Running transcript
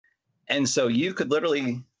And so you could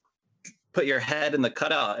literally put your head in the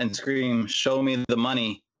cutout and scream, "Show me the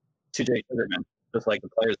money," to Jay Sugarman, just like the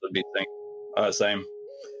players would be saying.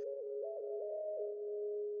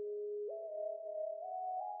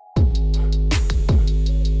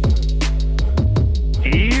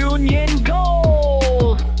 Union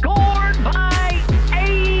goal scored by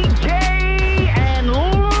AJ and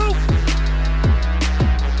Luke,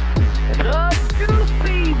 the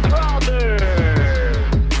Doopy Brothers.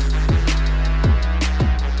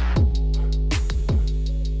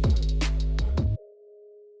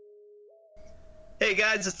 Hey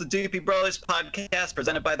guys, it's the Doopy Brothers podcast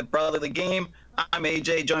presented by the Brotherly Game. I'm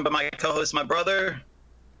AJ, joined by my co-host, my brother.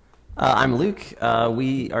 I'm Luke.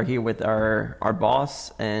 We are here with our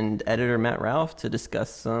boss and editor, Matt Ralph, to discuss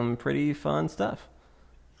some pretty fun stuff.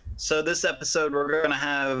 So this episode, we're going to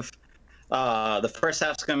have, the first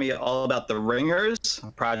half's going to be all about the Ringers,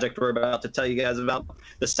 a project we're about to tell you guys about.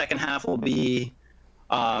 The second half will be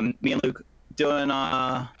me and Luke doing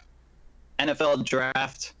NFL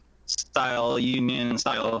draft style, union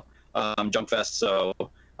style junk fest. So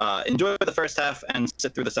enjoy the first half and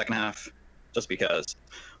sit through the second half just because.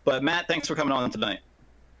 But Matt, thanks for coming on tonight.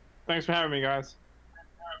 Thanks for having me, guys.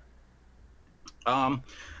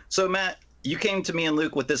 So Matt, you came to me and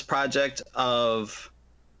Luke with this project of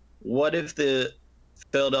what if the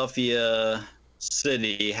Philadelphia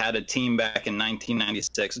City had a team back in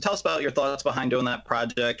 1996? So tell us about your thoughts behind doing that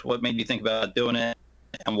project. What made you think about doing it,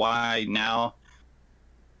 and why now?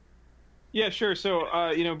 Yeah, sure. So,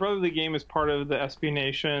 Brotherly Game is part of the SB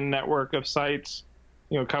Nation network of sites,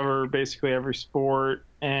 cover basically every sport.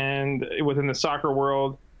 And within the soccer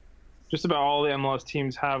world, just about all the MLS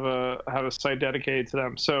teams have a site dedicated to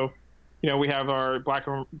them. So, we have our Black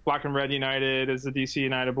and Red United as the DC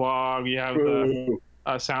United blog. You have the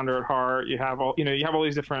Sounder at Heart. You have all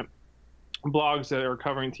these different blogs that are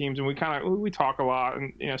covering teams, and we talk a lot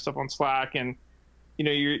and stuff on Slack. And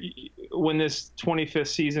when this 25th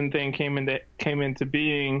season thing came into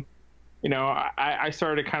being, I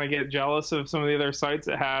started to kind of get jealous of some of the other sites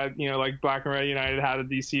that had, like Black and Red United had a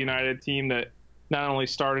DC United team that not only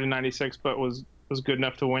started in 96, but was good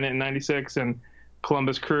enough to win it in 96. And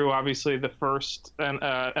Columbus Crew, obviously the first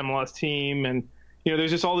MLS team. And, there's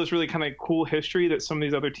just all this really kind of cool history that some of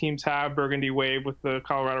these other teams have. Burgundy Wave with the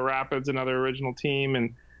Colorado Rapids, another original team.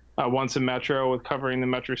 And Once in Metro with covering the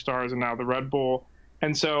Metro Stars and now the Red Bull.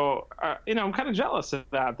 And so, I'm kind of jealous of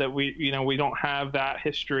that we don't have that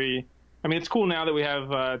history. I mean, it's cool now that we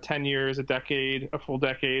have 10 years, a full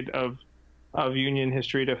decade of union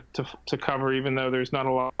history to cover, even though there's not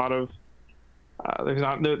a lot of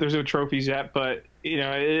there's no trophies yet. But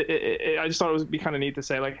I just thought it would be kind of neat to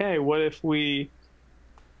say, like, hey, what if we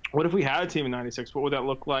had a team in '96? What would that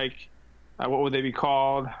look like? What would they be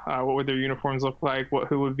called? What would their uniforms look like?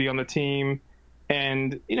 Who would be on the team?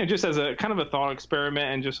 And just as a kind of a thought experiment,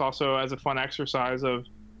 and just also as a fun exercise of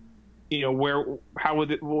what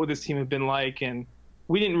would this team have been like? And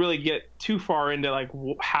we didn't really get too far into like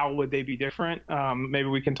how would they be different. Maybe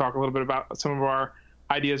we can talk a little bit about some of our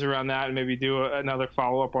ideas around that, and maybe do another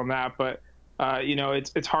follow up on that. But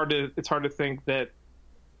it's hard to think that,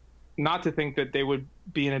 not to think that they would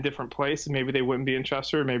be in a different place, and maybe they wouldn't be in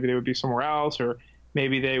Chester, maybe they would be somewhere else, or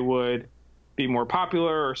maybe they would be more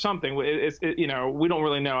popular or something. We don't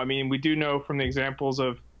really know. I mean, we do know from the examples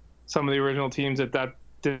of some of the original teams that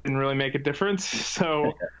didn't really make a difference.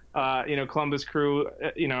 So, Columbus Crew,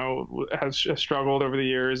 has struggled over the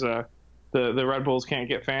years. The Red Bulls can't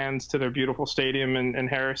get fans to their beautiful stadium in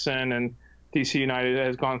Harrison, and DC United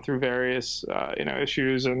has gone through various,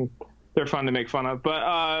 issues, and they're fun to make fun of.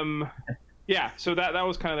 But, so that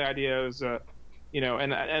was kind of the idea. It was,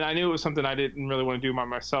 and I knew it was something I didn't really want to do by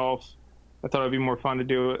myself. I thought it'd be more fun to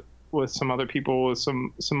do it with some other people, with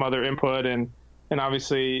some other input. And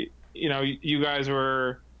obviously, you guys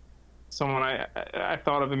were someone I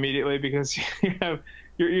thought of immediately, because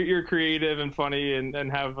you're creative and funny,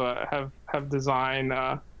 and have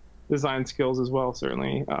design skills as well,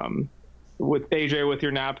 certainly. With AJ with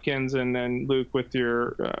your napkins, and then Luke with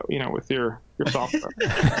your with your software.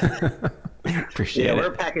 Appreciate it. We're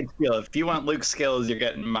a package deal. If you want Luke's skills, you're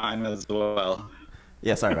getting mine as well.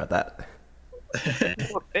 Yeah, sorry about that.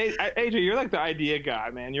 AJ, you're like the idea guy,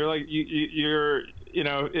 man. You're like you're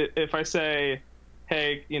if I say,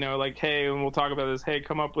 hey, hey, and we'll talk about this. Hey,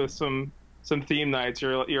 come up with some theme nights.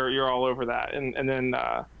 You're all over that, and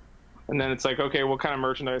then it's like, okay, what kind of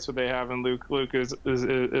merchandise would they have? And Luke is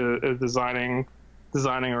designing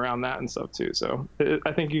around that and stuff too. So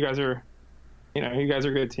I think you guys are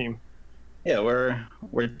a good team. Yeah,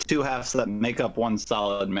 we're two halves that make up one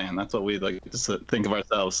solid man. That's what we like to think of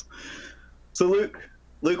ourselves. So Luke,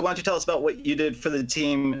 Luke, why don't you tell us about what you did for the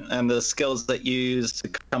team and the skills that you used to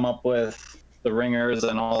come up with the ringers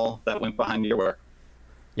and all that went behind your work?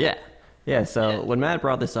 Yeah. Yeah, so when Matt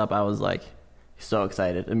brought this up, I was like so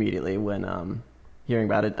excited immediately when hearing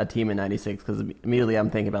about a team in 96, because immediately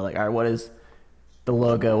I'm thinking about like, all right, what is the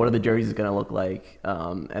logo? What are the jerseys going to look like?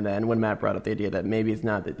 And then when Matt brought up the idea that maybe it's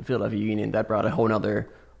not the Philadelphia Union, that brought a whole nother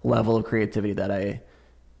level of creativity that I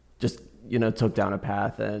just, took down a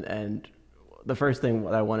path. And the first thing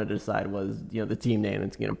that I wanted to decide was, the team name.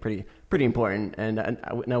 It's, pretty important. And I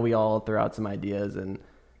know we all threw out some ideas, and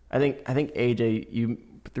I think AJ, you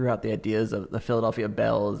threw out the ideas of the Philadelphia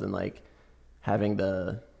Bells and like having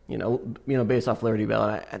the, based off Liberty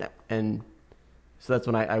Bell, and so that's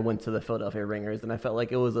when I went to the Philadelphia Ringers, and I felt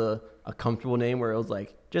like it was a comfortable name where it was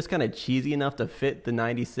like just kind of cheesy enough to fit the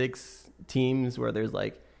 96 teams, where there's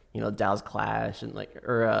like, Dallas Clash and like,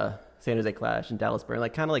 or San Jose Clash and Dallas Burn,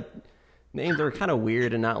 like kind of like names that were kind of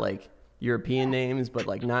weird and not like European names, but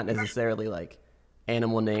like not necessarily like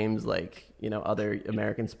animal names like, other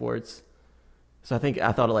American sports. So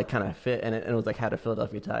I thought it like kind of fit, and it was like had a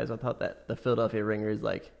Philadelphia tie. So I thought that the Philadelphia Ringers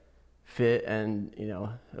like fit, and it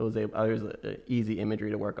was an easy imagery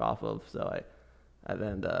to work off of. So I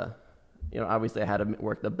then obviously I had to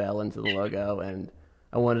work the bell into the logo, and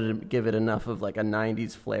I wanted to give it enough of like a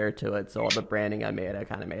 90s flair to it. So all the branding I made it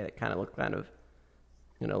kind of look kind of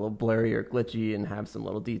a little blurry or glitchy, and have some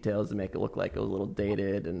little details to make it look like it was a little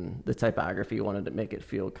dated, and the typography wanted to make it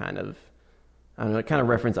feel kind of, I don't know, kind of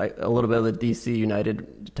reference a little bit of the DC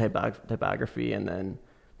United typography, and then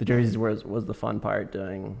the jerseys was the fun part,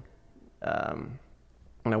 doing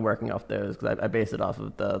working off those, because I based it off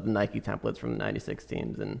of the Nike templates from the 96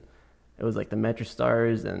 teams, and it was like the Metro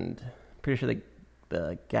Stars, and pretty sure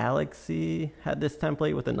the Galaxy had this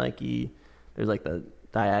template with the Nike. There's like the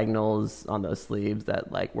diagonals on those sleeves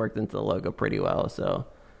that like worked into the logo pretty well, so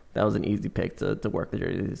that was an easy pick to work the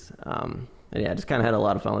jerseys. And yeah, I just kind of had a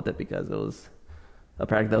lot of fun with it because it was a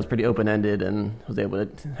project that was pretty open-ended and was able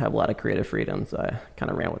to have a lot of creative freedom, so I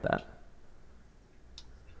kind of ran with that.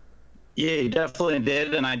 Yeah, you definitely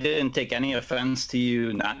did, and I didn't take any offense to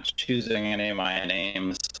you not choosing any of my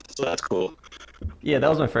names, so that's cool. Yeah, that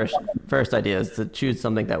was my first idea, is to choose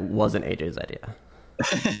something that wasn't AJ's idea.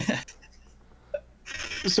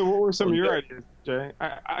 So what were some of your ideas, Jay?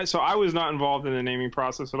 So I was not involved in the naming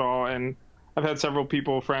process at all, and I've had several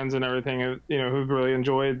people, friends and everything, who've really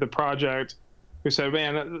enjoyed the project, who said,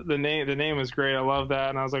 "Man, the name was great. I love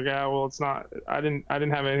that." And I was like, "Yeah, well, it's not. I didn't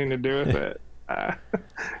have anything to do with it."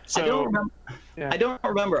 So I don't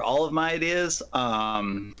remember all of my ideas. I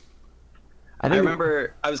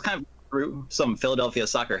remember I was kind of through some Philadelphia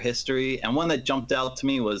soccer history, and one that jumped out to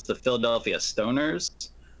me was the Philadelphia Stoners.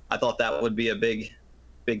 I thought that would be a big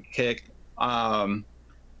kick. I mean,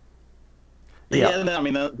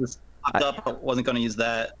 this popped up. I wasn't going to use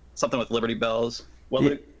that. Something with Liberty Bells.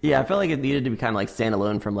 Yeah, I felt like it needed to be kind of like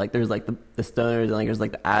standalone from like, there's like the Stoners, and like there's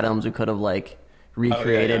like the Adams we could have like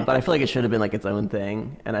recreated, but I feel like it should have been like its own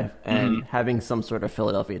thing. And having some sort of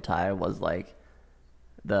Philadelphia tie was like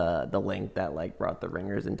the link that like brought the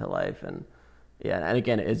Ringers into life. And yeah, and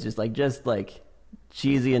again, it's just like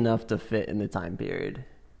cheesy enough to fit in the time period.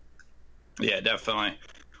 Yeah, definitely.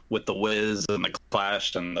 With the Wiz and the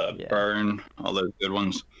Clash and the Burn, all those good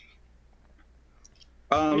ones.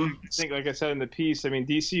 I think, like I said in the piece, I mean,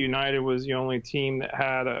 DC United was the only team that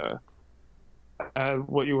had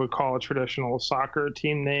what you would call a traditional soccer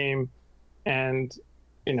team name, and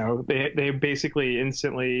they basically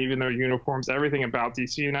instantly, even their uniforms, everything about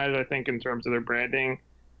DC United, I think, in terms of their branding,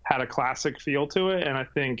 had a classic feel to it. And I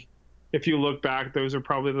think if you look back, those are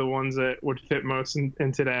probably the ones that would fit most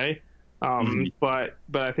in today. But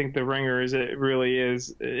I think the Ringers, it really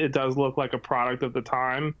is. It does look like a product of the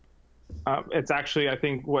time. It's actually, I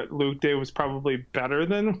think what Luke did was probably better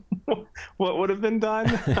than what would have been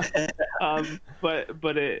done. But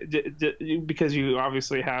because you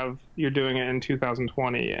obviously you're doing it in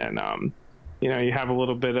 2020, and you have a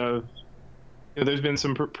little bit of, there's been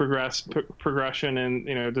some progression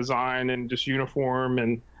in design and just uniform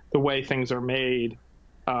and the way things are made.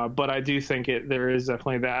 But I do think there is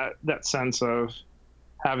definitely that sense of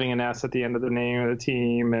having an S at the end of the name of the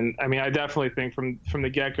team. And I mean, I definitely think from the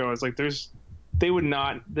get-go, it's like they would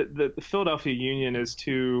not, the Philadelphia Union is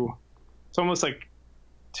it's almost like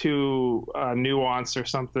too nuanced or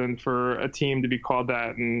something for a team to be called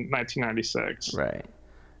that in 1996. Right.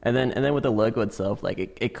 And then with the logo itself,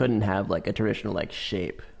 like it couldn't have like a traditional like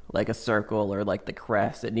shape, like a circle or like the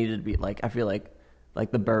crest. It needed to be like, I feel like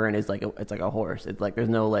the Burn is it's like a horse. It's like there's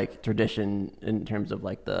no like tradition in terms of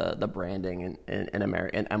like the branding in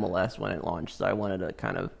America and MLS when it launched. So I wanted to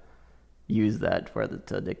kind of use that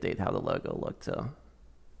to dictate how the logo looked. So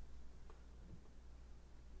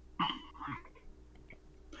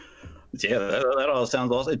yeah, that all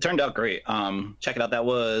sounds awesome. It turned out great. Check it out. That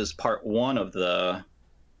was part one of the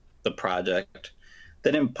project.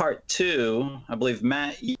 Then in part two, I believe,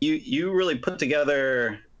 Matt, you really put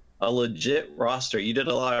together a legit roster. You did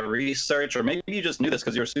a lot of research, or maybe you just knew this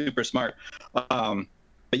because you were super smart.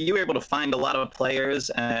 But you were able to find a lot of players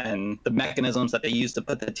and the mechanisms that they used to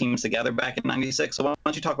put the teams together back in '96. So why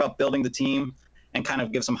don't you talk about building the team and kind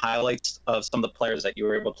of give some highlights of some of the players that you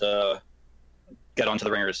were able to get onto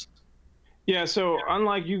the Ringers? Yeah, so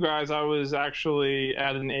unlike you guys, I was actually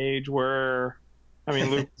at an age where, I mean,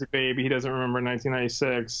 Luke's a baby. He doesn't remember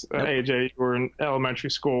 1996. Nope. AJ, you were in elementary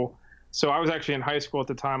school. So I was actually in high school at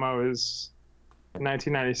the time. I was, in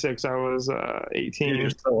 1996, I was 18. You're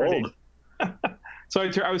so old. So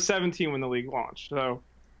I was 17 when the league launched. So,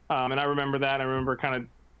 and I remember that. I remember kind of,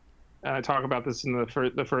 and I talk about this in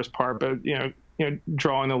the first part, but you know,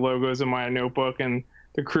 drawing the logos in my notebook, and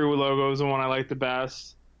the crew logo is the one I like the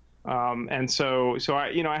best. And so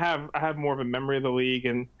I have more of a memory of the league,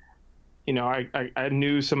 and I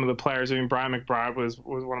knew some of the players. I mean, Brian McBride was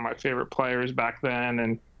one of my favorite players back then,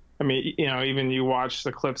 and I mean, even you watch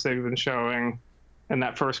the clips they've been showing, and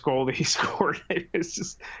that first goal that he scored, it's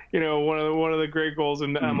just one of the great goals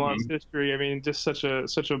in the MLS history. I mean, just such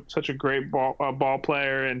a great ball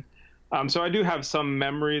player, and so I do have some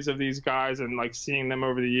memories of these guys and like seeing them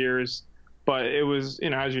over the years. But it was,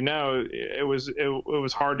 as you know, it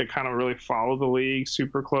was hard to kind of really follow the league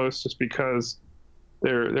super close just because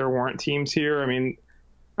there weren't teams here. I mean,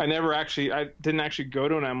 I didn't actually go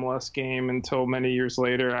to an MLS game until many years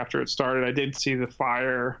later after it started. I did see the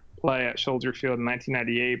Fire play at Soldier Field in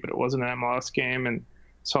 1998, but it wasn't an MLS game, and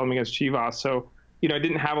saw them against Chivas. So, I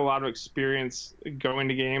didn't have a lot of experience going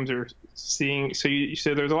to games or seeing. So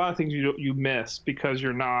there's a lot of things you miss because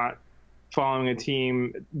you're not following a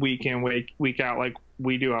team week in, week out like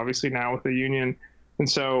we do obviously now with the Union. And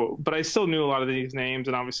so, but I still knew a lot of these names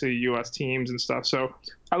and obviously U.S. teams and stuff. So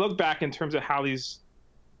I look back in terms of how these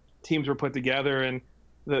teams were put together, and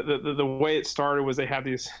the way it started was they had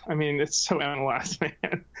these, I mean, it's so MLS,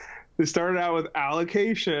 man. They started out with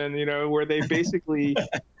allocation, where they basically,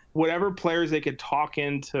 whatever players they could talk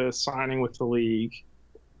into signing with the league,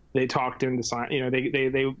 they talked into sign.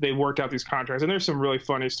 They worked out these contracts, and there's some really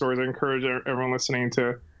funny stories. I encourage everyone listening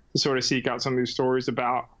to sort of seek out some of these stories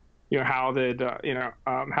about how did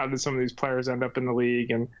some of these players end up in the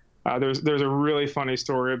league, and there's a really funny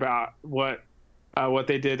story about what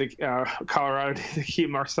they did to Colorado to keep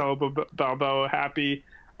Marcelo Balboa happy,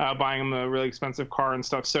 buying him a really expensive car and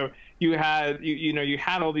stuff. So you had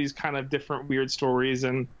all these kind of different weird stories,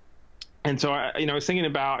 and so I was thinking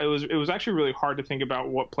about it was actually really hard to think about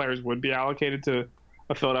what players would be allocated to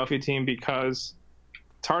a Philadelphia team because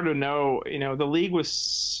it's hard to know. The league was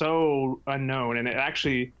so unknown, and it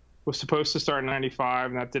actually was supposed to start in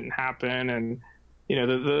 '95, and that didn't happen. And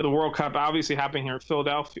the World Cup obviously happening here in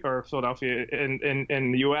Philadelphia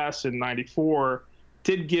in the U.S. in '94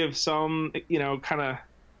 did give some kind of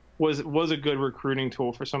was a good recruiting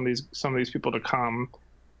tool for some of these people to come.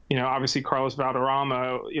 Obviously Carlos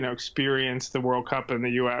Valderrama, experienced the World Cup in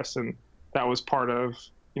the U.S. and that was part of,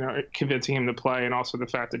 convincing him to play, and also the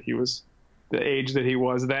fact that he was the age that he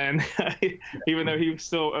was then, even though he was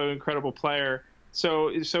still an incredible player. So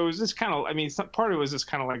it was just kind of, part of it was just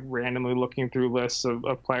kind of like randomly looking through lists of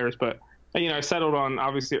players, but I settled on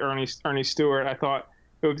obviously Ernie Stewart. I thought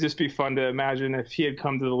it would just be fun to imagine if he had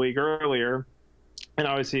come to the league earlier, and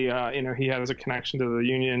obviously, he has a connection to the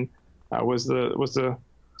Union, was the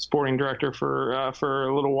sporting director for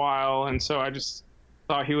a little while, and so I just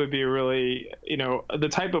thought he would be really, the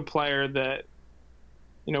type of player that,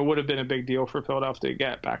 would have been a big deal for Philadelphia to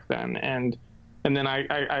get back then, and then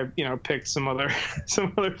I picked some other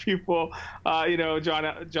people,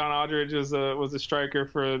 John Aldridge was a striker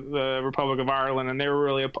for the Republic of Ireland, and they were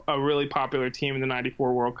really a really popular team in the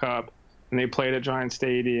 '94 World Cup, and they played at Giant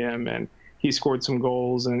Stadium, and he scored some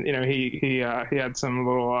goals, and he had some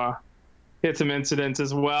little. He had some incidents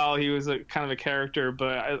as well. He was a kind of a character,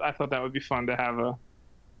 but I thought that would be fun to have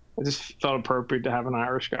I just felt appropriate to have an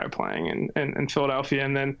Irish guy playing in Philadelphia.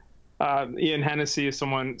 And then Ian Hennessy is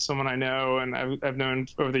someone I know, and I've known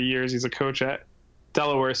over the years. He's a coach at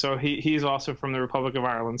Delaware, so he's also from the Republic of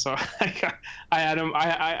Ireland. So I had him.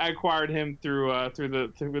 I acquired him through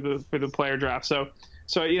the player draft. So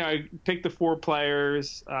I picked the 4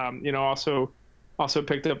 players. Also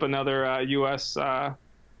picked up another U.S.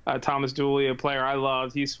 Thomas Dooley, a player I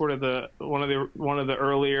loved. He's sort of one of the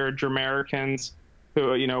earlier Germanicans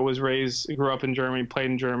who grew up in Germany, played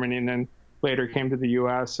in Germany, and then later came to the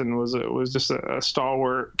U.S. and was just a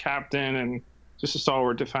stalwart captain and just a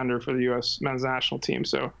stalwart defender for the U.S. men's national team.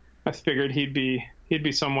 So I figured he'd be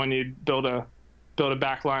someone you'd build a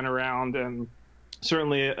back line around, and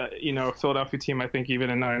certainly a Philadelphia team I think even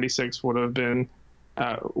in '96 would have been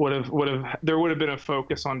there would have been a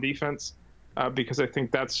focus on defense because I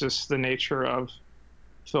think that's just the nature of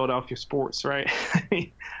Philadelphia sports, right?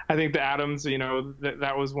 I think the Adams,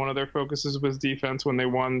 that was one of their focuses was defense when they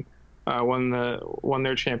won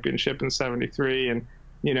their championship in '73, and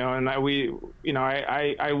I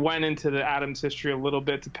went into the Adams history a little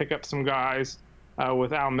bit to pick up some guys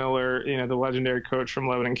with Al Miller, the legendary coach from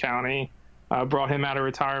Lebanon County, brought him out of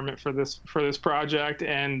retirement for this project,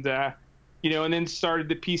 and and then started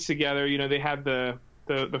to piece together. They had the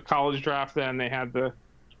college draft, then they had the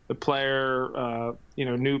player,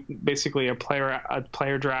 basically a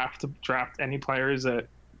player draft to draft any players that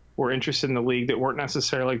were interested in the league that weren't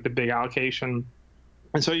necessarily like the big allocation.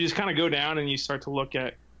 And so you just kind of go down and you start to look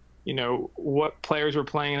at, what players were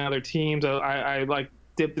playing in other teams. I like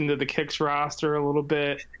dipped into the Kicks roster a little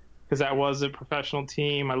bit because that was a professional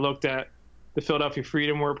team. I looked at the Philadelphia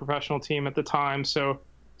Freedom were a professional team at the time. So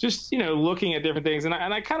just, looking at different things. And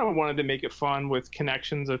I kind of wanted to make it fun with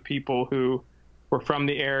connections of people who were from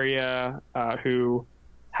the area, who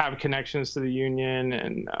have connections to the Union.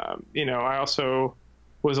 And, I also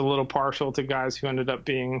was a little partial to guys who ended up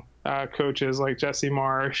being coaches like Jesse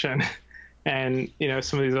Marsh and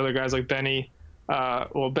some of these other guys like Benny.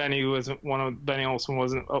 Benny Olson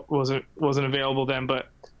wasn't available then, but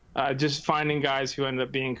just finding guys who ended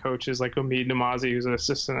up being coaches like Omid Namazi, who's an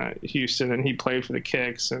assistant at Houston, and he played for the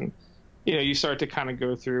Kicks. And, you start to kind of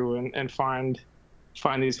go through and find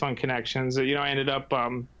these fun connections. I ended up,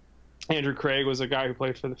 Andrew Craig was a guy who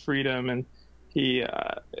played for the Freedom, and he,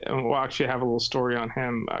 we'll actually have a little story on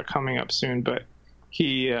him coming up soon, but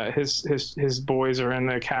he, his boys are in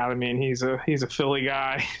the academy, and he's a Philly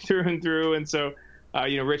guy through and through. And so,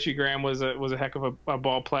 Richie Graham was a heck of a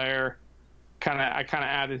ball player. I kind of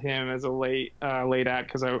added him as a late add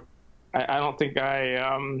because I don't think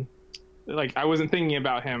I wasn't thinking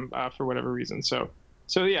about him for whatever reason. So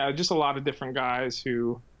yeah, just a lot of different guys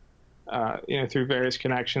who, through various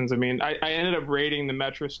connections. I mean, I ended up rating the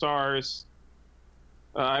Metro Stars.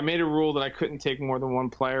 I made a rule that I couldn't take more than one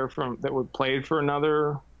player that would play for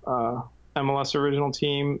another MLS original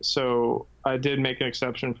team. So I did make an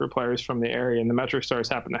exception for players from the area, and the Metro Stars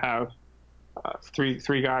happened to have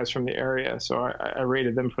three guys from the area. So I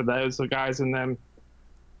rated them for those guys, and then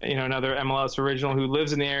another MLS original who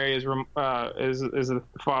lives in the area is the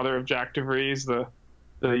father of Jack DeVries,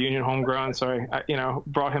 the Union homegrown. So I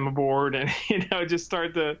brought him aboard, and just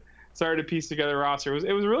started to piece together a roster.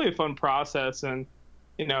 It was really a fun process, and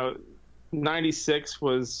 96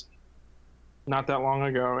 was not that long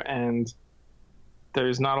ago, and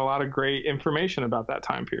there's not a lot of great information about that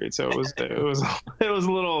time period. So it was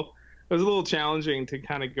a little challenging to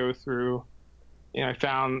kind of go through. I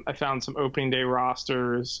found some opening day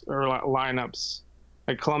rosters or lineups.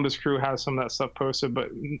 Like Columbus Crew has some of that stuff posted, but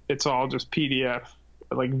it's all just PDF,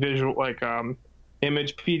 like visual, like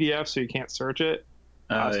image PDF, so you can't search it.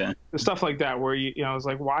 Yeah. Stuff like that where I was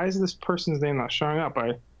like, why is this person's name not showing up?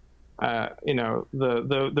 The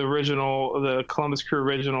original, the Columbus Crew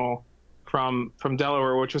original from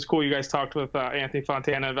Delaware, which was cool. You guys talked with Anthony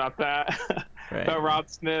Fontana about that, right. About Rob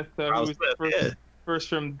Smith, who was the first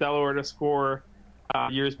from Delaware to score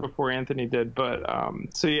years before Anthony did. But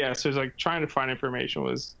so it's like trying to find information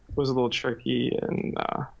was a little tricky and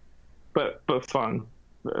but fun,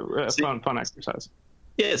 fun exercise.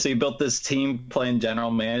 Yeah, so you built this team playing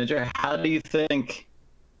general manager. How do you think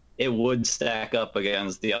it would stack up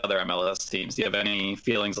against the other MLS teams? Do you have any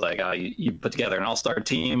feelings like you put together an all-star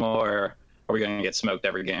team, or are we going to get smoked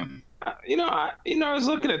every game? I was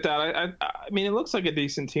looking at that. I mean, it looks like a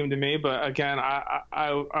decent team to me, but again,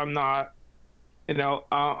 I'm not.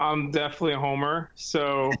 I'm definitely a homer,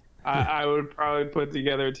 so I would probably put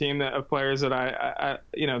together a team of players that I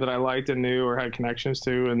liked and knew or had connections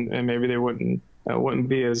to, and maybe they wouldn't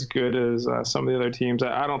be as good as some of the other teams.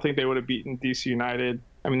 I don't think they would have beaten DC United.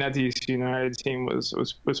 I mean, that DC United team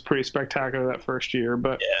was pretty spectacular that first year,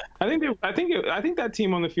 but yeah. I think that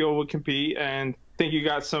team on the field would compete, and I think you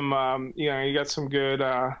got some you got some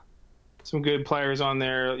good players on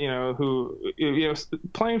there, who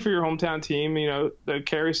playing for your hometown team, that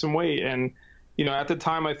carry some weight. And at the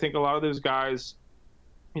time, I think a lot of those guys,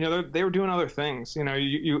 they were doing other things. They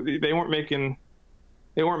weren't making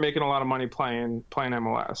a lot of money playing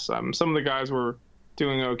MLS. Some of the guys were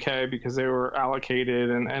doing okay because they were allocated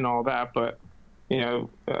and all that. But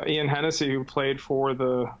Ian Hennessy, who played for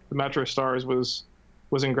the Metro Stars, was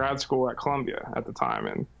was in grad school at Columbia at the time,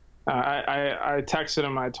 and I texted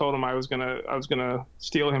him. I told him I was gonna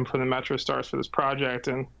steal him from the Metro Stars for this project,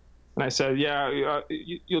 and I said, yeah,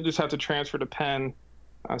 you'll just have to transfer to Penn,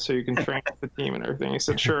 so you can train with the team and everything. He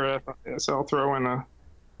said, sure. So I'll throw in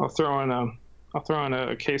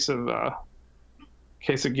a case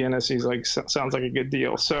of Guinness. He's like, sounds like a good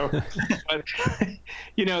deal. So, but,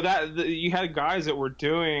 you had guys that were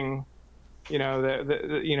doing, they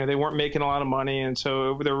weren't making a lot of money, and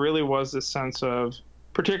so there really was this sense of,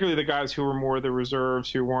 particularly the guys who were more the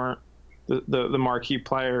reserves, who weren't the marquee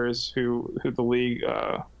players who the league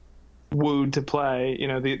wooed to play.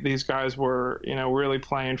 These guys were really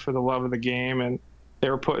playing for the love of the game, and they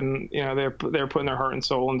were putting they're putting their heart and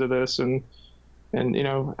soul into this, and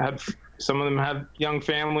had some of them had young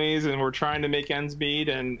families and were trying to make ends meet,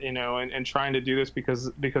 and and trying to do this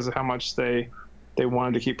because of how much they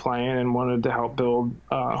wanted to keep playing and wanted to help build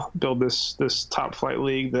this top flight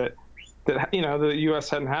league that the U.S.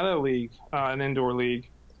 hadn't had a league, an indoor league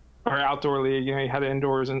or outdoor league. You had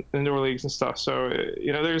indoor leagues and stuff. So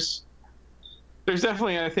there's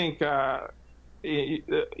definitely, I think,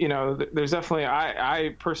 there's definitely,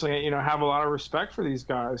 I personally, have a lot of respect for these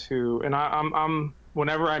guys who, and I'm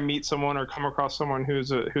whenever I meet someone or come across someone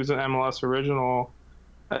who's an MLS original,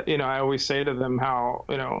 I always say to them how,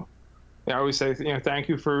 I always say, thank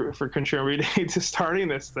you for contributing to starting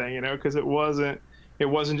this thing, because it wasn't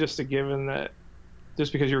just a given that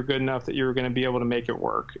just because you were good enough that you were going to be able to make it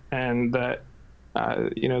work, and that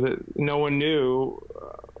that no one knew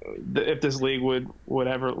if this league would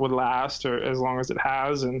last or as long as it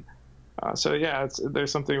has, and so yeah,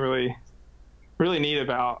 there's something really neat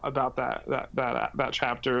about that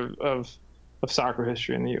chapter of soccer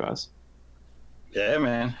history in the U.S. Yeah,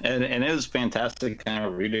 man, and it was fantastic kind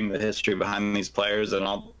of reading the history behind these players and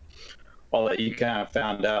all that you kind of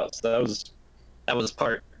found out. So that was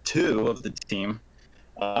part 2 of the team,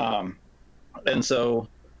 and so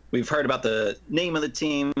we've heard about the name of the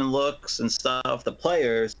team and looks and stuff, the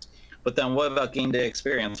players, but then what about game day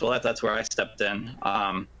experience? Well, that's where I stepped in,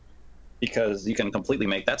 because you can completely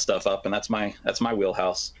make that stuff up, and that's my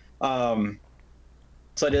wheelhouse.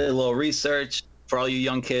 So I did a little research. For all you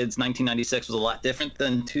young kids, 1996 was a lot different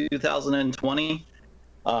than 2020.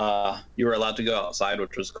 You were allowed to go outside,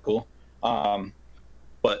 which was cool.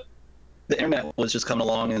 But the internet was just coming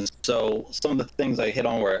along, and so some of the things I hit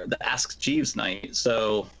on were the Ask Jeeves night,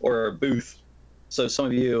 or booth. So some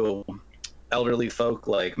of you elderly folk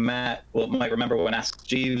like Matt might remember when Ask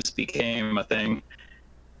Jeeves became a thing,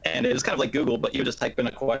 and it was kind of like Google, but you would just type in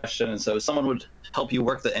a question, and so someone would help you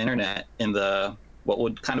work the internet in what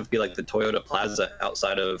would kind of be like the Toyota Plaza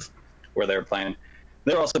outside of where they were playing.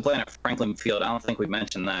 They were also playing at Franklin Field. I don't think we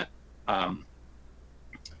mentioned that.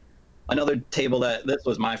 Another table this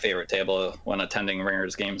was my favorite table when attending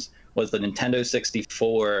Ringers games was the Nintendo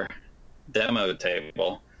 64 demo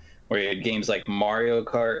table, where you had games like Mario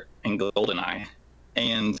Kart and GoldenEye.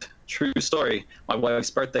 And true story, my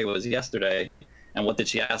wife's birthday was yesterday, and what did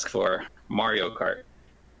she ask for? Mario Kart.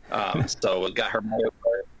 So we got her Mario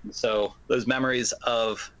Kart. So those memories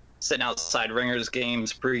of sitting outside Ringers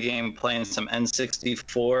games, pregame, playing some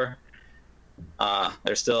N64,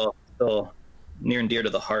 they're still near and dear to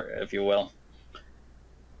the heart, if you will.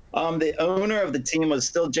 The owner of the team was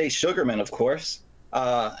still Jay Sugarman, of course.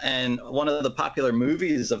 And one of the popular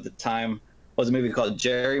movies of the time was a movie called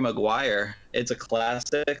Jerry Maguire. It's a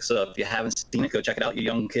classic, so if you haven't seen it, go check it out, you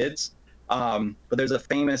young kids. But there's a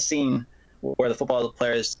famous scene where the football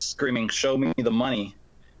player is screaming, "Show me the money,"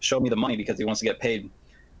 because he wants to get paid.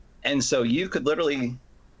 And so you could literally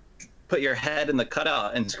put your head in the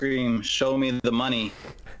cutout and scream, "Show me the money,"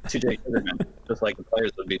 to Jay Sugarman, just like the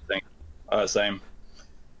players would be saying. Let's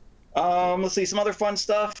see, some other fun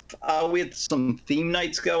stuff. We had some theme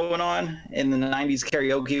nights going on. In the 90s,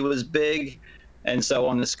 karaoke was big. And so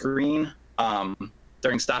on the screen,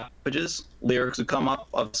 during stoppages, lyrics would come up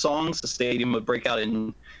of songs. The stadium would break out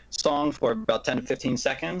in song for about 10 to 15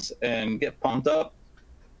 seconds and get pumped up.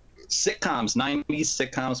 Sitcoms, 90s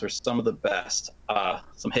sitcoms were some of the best.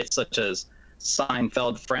 Some hits such as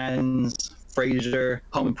Seinfeld, Friends, Frasier,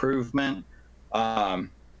 Home Improvement. I'll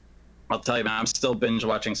tell you, man, I'm still binge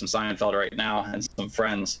watching some Seinfeld right now and some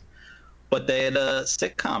Friends. But they had a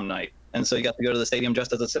sitcom night, and so you got to go to the stadium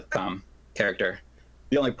dressed as a sitcom character.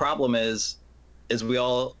 The only problem is we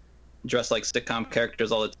all dressed like sitcom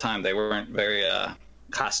characters all the time. They weren't very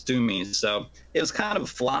costumey, so it was kind of a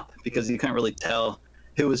flop because you couldn't really tell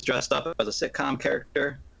who was dressed up as a sitcom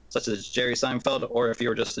character, such as Jerry Seinfeld, or if you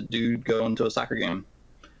were just a dude going to a soccer game.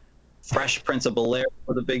 Fresh Prince of Bel-Air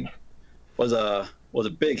was a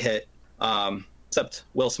big hit. except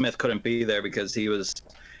Will Smith couldn't be there because he was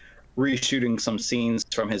reshooting some scenes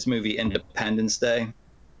from his movie Independence Day.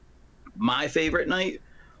 My favorite night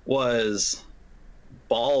was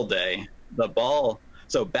Ball Day.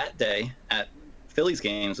 So Bet Day at Phillies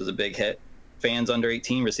games was a big hit. Fans under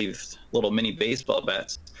 18 received little mini baseball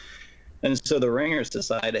bats. And so the Ringers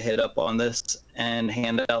decided to hit up on this and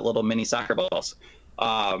hand out little mini soccer balls.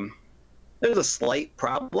 There's a slight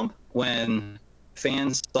problem when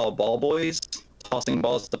fans saw ball boys tossing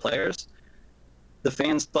balls to players. The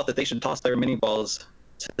fans thought that they should toss their mini balls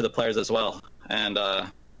to the players as well. And,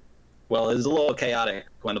 well, it was a little chaotic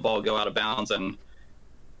when the ball would go out of bounds and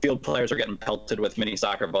field players are getting pelted with mini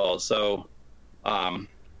soccer balls. So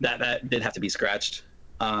that did have to be scratched.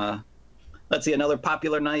 Let's see, another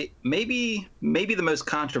popular night, maybe the most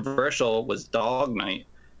controversial, was Dog Night.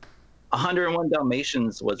 101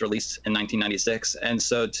 Dalmatians was released in 1996, and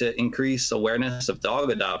so to increase awareness of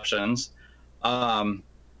dog adoptions,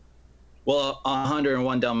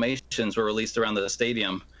 101 Dalmatians were released around the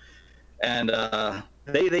stadium, and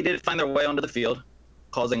they did find their way onto the field,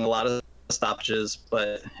 causing a lot of stoppages.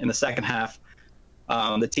 But in the second half,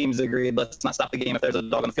 the teams agreed, let's not stop the game if there's a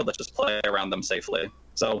dog on the field, let's just play around them safely.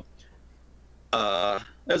 So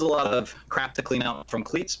there's a lot of crap to clean out from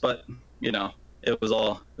cleats, but you know, it was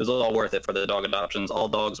all worth it for the dog adoptions. All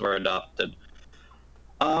dogs were adopted.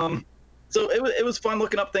 So it was fun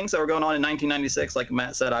looking up things that were going on in 1996. Like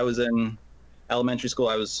Matt said, I was in elementary school.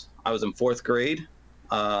 I was in fourth grade,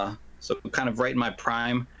 so kind of right in my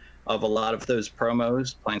prime of a lot of those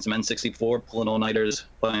promos, playing some N64, pulling all-nighters,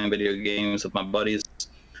 playing video games with my buddies.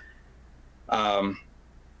 But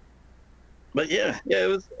yeah, it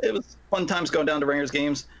was fun times going down to Ringers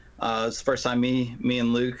games. It was the first time me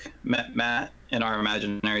and Luke met Matt in our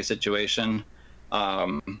imaginary situation.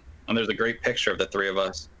 And there's a great picture of the three of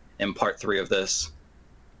us in part 3 of this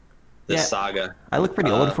saga. I look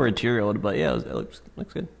pretty old for a 2-year-old, but yeah, it looks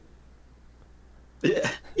good.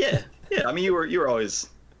 Yeah. I mean, you were always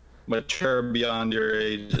mature beyond your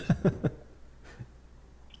age.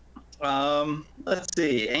 Let's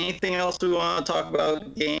see. Anything else we want to talk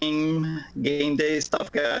about game day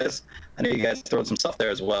stuff, guys? I know you guys throw some stuff there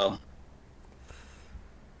as well.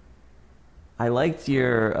 I liked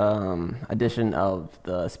your addition of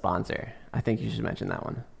the sponsor. I think you should mention that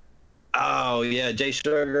one. Oh yeah, Jay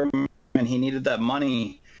Sugarman, he needed that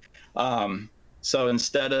money. So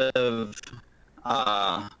instead of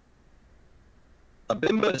a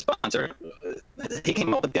Bimbo sponsor, he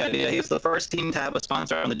came up with the idea. He was the first team to have a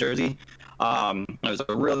sponsor on the jersey. It was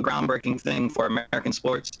a real groundbreaking thing for American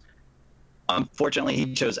sports. Unfortunately,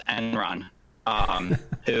 he chose Enron,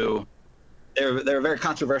 who they're a very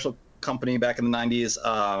controversial company back in the 90s.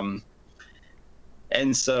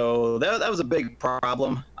 And so that was a big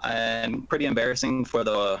problem and pretty embarrassing for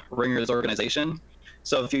the Ringers organization.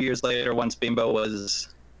 So a few years later, once Bimbo was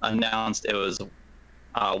announced, it was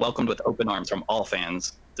welcomed with open arms from all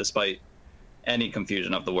fans, despite any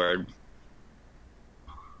confusion of the word.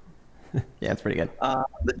 Yeah, it's pretty good.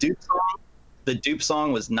 The Dupe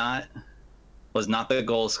song was not the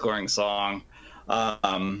goal scoring song.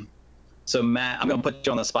 So Matt, I'm gonna put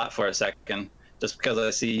you on the spot for a second, just because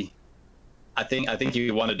I think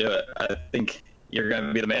you want to do it. I think you're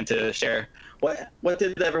gonna be the man to share. What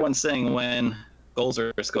did everyone sing when goals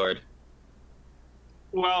were scored?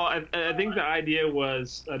 Well, I think the idea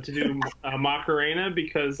was to do Macarena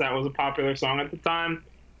because that was a popular song at the time,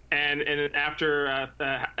 and after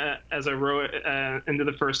as I wrote into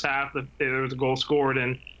the first half, there was a goal scored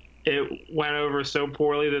and it went over so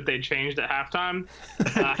poorly that they changed at halftime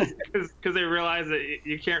because they realized that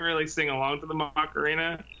you can't really sing along to the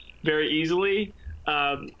Macarena very easily,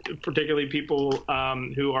 particularly people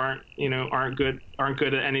who aren't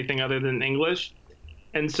good at anything other than English,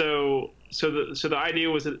 and so the idea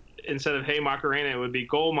was that instead of Hey Macarena, it would be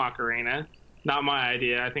Goal Macarena. Not my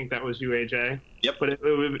idea. I think that was you, AJ. Yep. But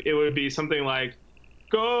it would be something like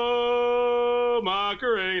Go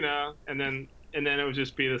Macarena, and then it would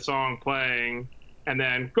just be the song playing, and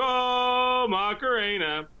then Go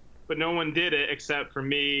Macarena. But no one did it except for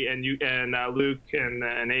me and you and Luke and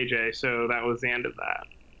AJ. So that was the end of that.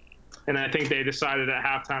 And I think they decided at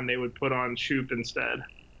halftime they would put on Shoop instead.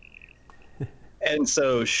 And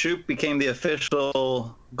so Shoop became the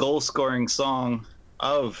official goal-scoring song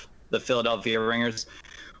of the Philadelphia Ringers,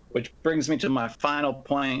 which brings me to my final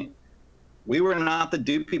point. We were not the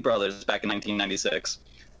Doopy brothers back in 1996.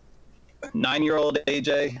 9-year-old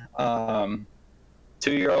AJ,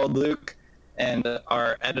 2-year-old Luke, and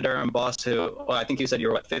our editor and boss, who, well, I think you said you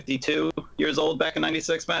were 52 years old back in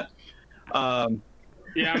 '96, Matt. Yeah,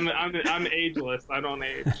 I'm ageless. I don't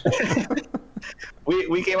age.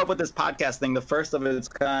 we came up with this podcast thing, the first of its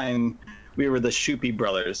kind. We were the Shoopy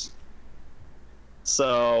Brothers.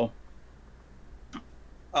 So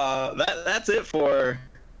that's it for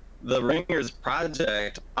the Ringers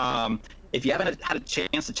project. If you haven't had a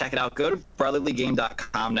chance to check it out, go to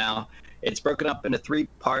brotherlygame.com now. It's broken up into 3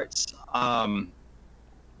 parts.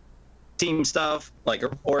 Team stuff, like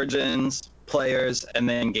Origins, players, and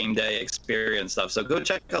then game day experience stuff. So go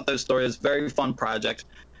check out those stories. Very fun project.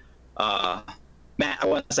 Matt, I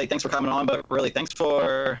want to say thanks for coming on, but really thanks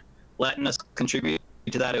for letting us contribute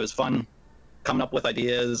to that. It was fun coming up with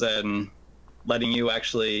ideas and having you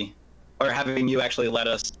actually let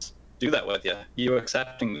us do that with you. You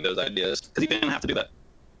accepting those ideas, because you didn't have to do that.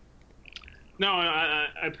 No, I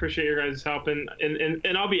appreciate your guys' help, and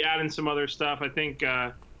I'll be adding some other stuff. I think,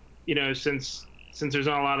 since there's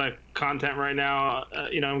not a lot of content right now,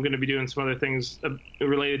 I'm going to be doing some other things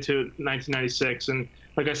related to 1996. And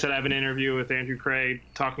like I said, I have an interview with Andrew Craig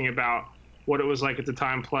talking about what it was like at the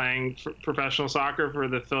time playing professional soccer for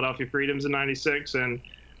the Philadelphia Freedoms in '96, and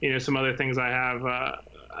some other things I have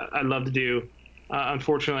I'd love to do.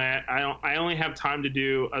 Unfortunately, I only have time to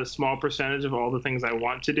do a small percentage of all the things I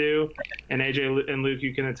want to do. And AJ and Luke,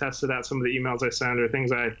 you can attest to that. Some of the emails I send or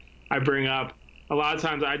things I bring up. A lot of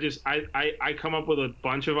times I come up with a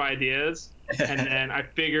bunch of ideas, and then I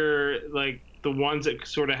figure like the ones that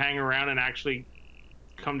sort of hang around and actually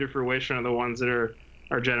come to fruition are the ones that are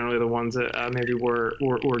generally the ones that maybe were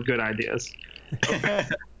good ideas.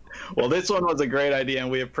 Well, this one was a great idea,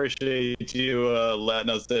 and we appreciate you letting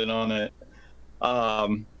us in on it.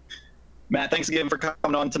 Matt, thanks again for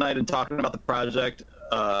coming on tonight and talking about the project.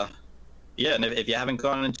 And if you haven't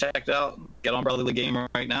gone and checked it out, get on Brotherly Game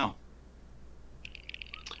right now.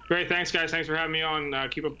 Great. Thanks, guys. Thanks for having me on.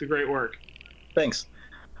 Keep up the great work. Thanks.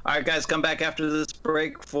 All right, guys, come back after this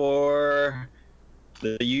break for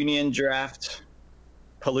the Union Draft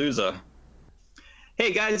Palooza.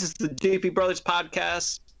 Hey, guys, it's the Doopy Brothers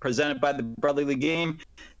podcast presented by the Brotherly Game.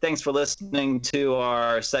 Thanks for listening to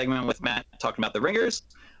our segment with Matt talking about the Ringers.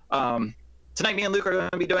 Tonight, me and Luke are going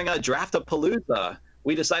to be doing a Draft-a-Palooza.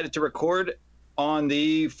 We decided to record on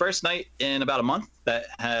the first night in about a month that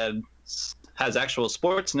has actual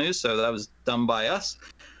sports news, so that was done by us.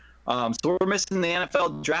 So we're missing the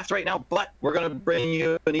NFL draft right now, but we're going to bring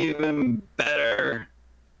you an even better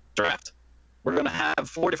draft. We're going to have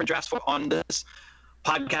 4 different drafts on this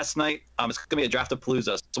podcast tonight. It's going to be a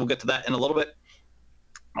Draft-a-Palooza, so we'll get to that in a little bit.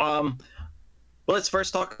 But let's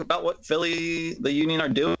first talk about what Philly, the Union, are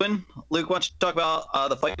doing. Luke, why don't you talk about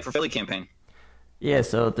the Fight for Philly campaign? Yeah,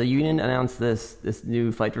 so the Union announced this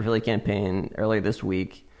new Fight for Philly campaign earlier this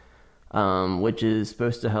week, which is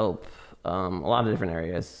supposed to help a lot of different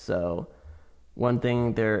areas. So one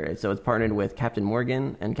thing so it's partnered with Captain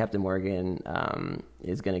Morgan, and Captain Morgan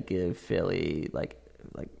is going to give Philly like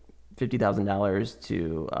 $50,000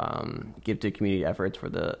 to give to community efforts for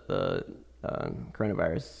the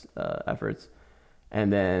coronavirus efforts.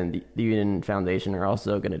 And then the Union Foundation are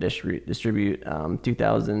also going to distribute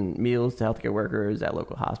 2,000 meals to healthcare workers at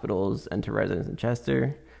local hospitals and to residents in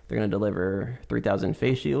Chester. They're going to deliver 3,000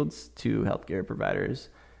 face shields to healthcare providers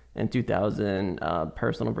and 2,000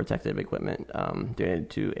 personal protective equipment donated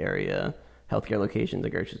to area healthcare locations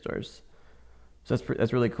and grocery stores. So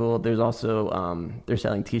that's really cool. There's also they're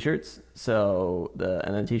selling T-shirts. So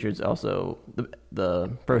the T-shirts also the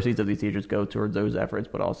proceeds of these T-shirts go towards those efforts,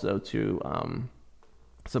 but also to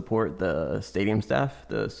support the stadium staff,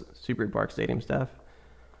 the Super Park stadium staff.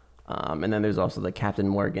 And then there's also the Captain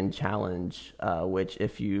Morgan Challenge, which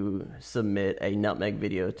if you submit a nutmeg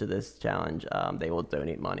video to this challenge, they will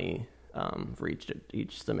donate money for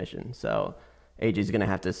each submission. So AJ's going to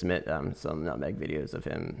have to submit some nutmeg videos of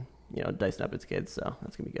him, dicing up his kids. So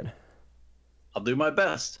that's going to be good. I'll do my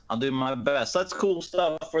best. That's cool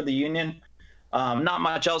stuff for the Union. Not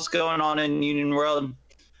much else going on in Union World.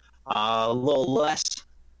 A little less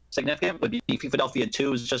significant would be Philadelphia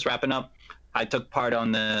 2 is just wrapping up. I took part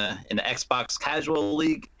in the Xbox Casual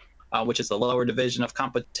League, which is the lower division of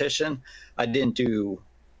competition. I didn't do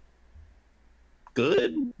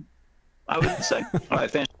good, I would say. I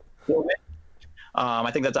finished 4 wins.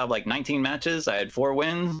 I think that's out of like 19 matches. I had 4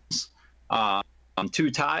 wins,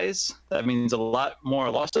 2 ties. That means a lot more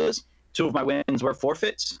losses. 2 of my wins were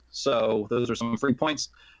forfeits, so those are some free points.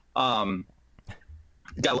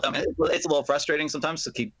 It's a little frustrating sometimes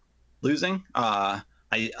to keep losing.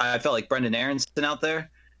 I felt like Brendan Aronson out there.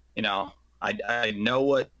 I know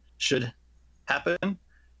what should happen,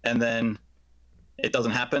 and then it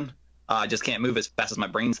doesn't happen. I just can't move as fast as my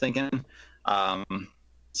brain's thinking.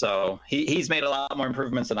 So he's made a lot more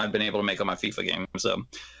improvements than I've been able to make on my FIFA game. So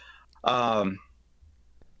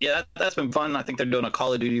yeah, that's been fun. I think they're doing a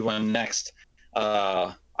Call of Duty one next.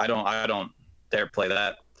 I don't dare play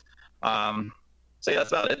that. So yeah,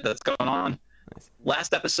 that's about it. That's going on. Nice.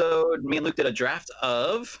 Last episode, me and Luke did a draft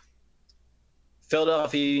of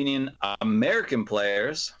Philadelphia Union American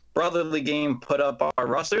players. Brotherly Game put up our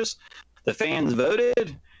rosters. The fans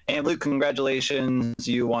voted, and Luke, congratulations,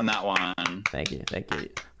 you won that one. Thank you.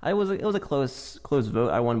 It was a close vote.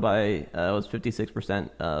 I won by it was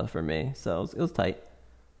 56% for me, so it was tight.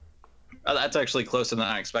 That's actually closer than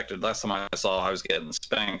I expected. Last time I saw, I was getting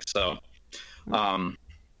spanked. So,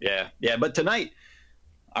 yeah. But tonight,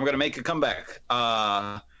 I'm gonna make a comeback.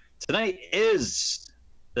 Tonight is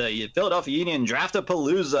the Philadelphia Union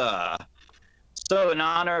Draftapalooza. So, in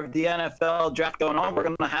honor of the NFL draft going on, we're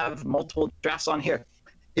gonna have multiple drafts on here.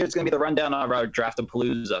 Here's gonna be the rundown of our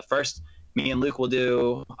Draftapalooza. First, me and Luke will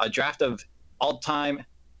do a draft of all-time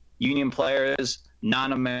Union players,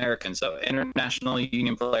 non-American, so international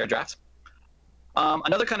Union player draft.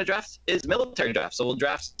 Another kind of draft is military draft. So we'll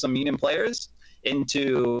draft some Union players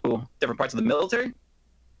into different parts of the military.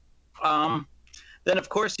 Then, of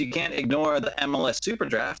course, you can't ignore the MLS Super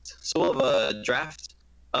Draft. So we'll have a draft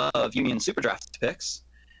of Union Super Draft picks.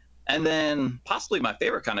 And then possibly my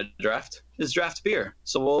favorite kind of draft is draft beer.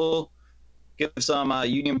 So we'll give some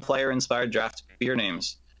Union player-inspired draft beer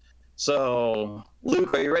names. So,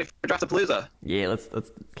 Luke, are you ready for Draftapalooza? Yeah, let's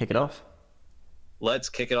kick it off. Let's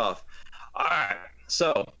kick it off. All right.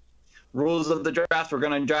 So, rules of the draft. We're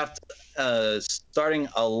going to draft starting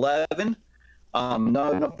 11.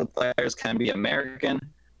 None of the players can be American.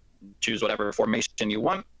 Choose whatever formation you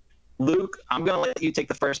want. Luke, I'm going to let you take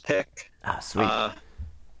the first pick. Ah, sweet. Of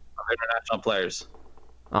international players.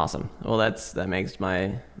 Awesome. Well, that makes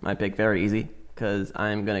my pick very easy because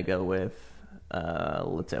I'm gonna go with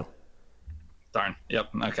Litsu. Darn. Yep.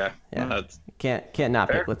 Okay. Yeah. Can't not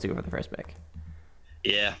fair. pick Litsu for the first pick.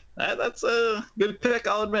 Yeah, that's a good pick.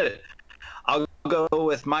 I'll admit it. I'll go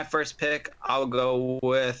with my first pick. I'll go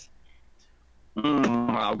with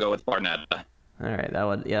Barnett. All right, that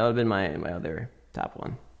would have been my other top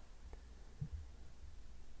one.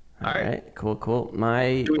 All right. Cool.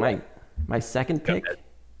 My second pick.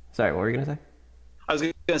 Sorry, what were you gonna say? I was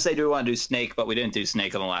gonna say, do we want to do Snake, but we didn't do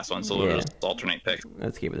Snake on the last one, so we'll just alternate pick.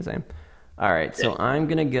 Let's keep it the same. All right, so I'm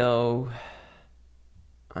gonna go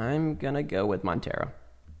with Montero.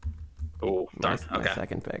 Oh, darn. My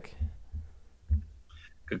second pick.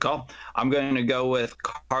 Good call. I'm going to go with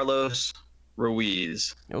Carlos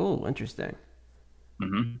Ruiz. Oh, interesting.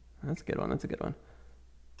 Mm-hmm. That's a good one.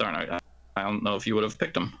 Darn, I don't know if you would have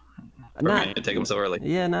picked him. Not to take him so early.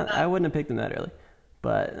 Yeah, I wouldn't have picked him that early,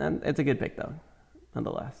 but it's a good pick though,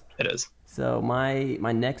 nonetheless. It is. So my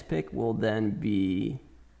next pick will then be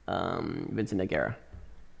Vincent Nogueira.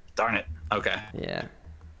 Darn it. Okay. Yeah.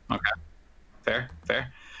 Okay. Fair.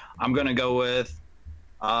 I'm gonna go with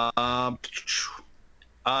Dutch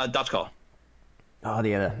Call. Oh,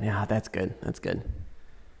 yeah, that's good.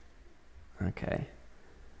 Okay.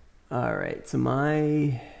 All right. So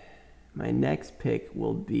my next pick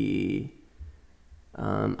will be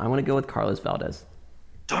I'm gonna go with Carlos Valdez.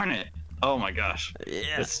 Darn it. Oh my gosh.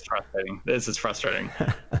 Yeah. This is frustrating.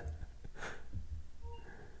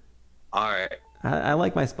 All right. I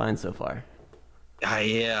like my spine so far.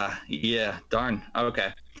 Yeah. Darn.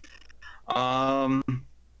 Okay. Oh,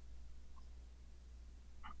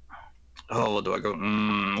 do I go?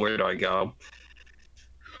 Where do I go?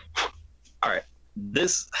 All right.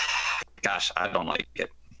 Gosh, I don't like it.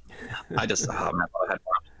 I just I had more to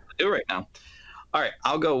do right now. All right,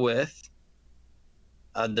 I'll go with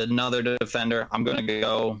another defender. I'm gonna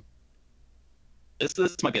go. This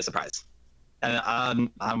might be a surprise, and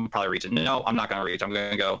I'm probably reaching. No, I'm not gonna reach. I'm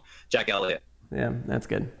gonna go Jack Elliott. Yeah, that's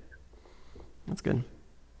good.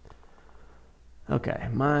 Okay,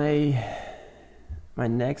 my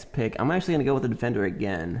next pick, I'm actually gonna go with the defender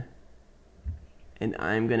again, and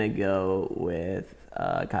I'm gonna go with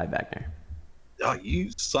Kai Wagner. Oh, you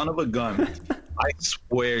son of a gun! I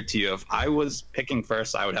swear to you, if I was picking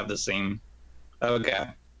first, I would have the same. Okay.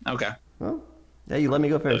 Well, yeah, you let me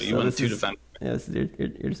go first. So you went two defenders. Yeah, this is your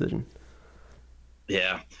decision.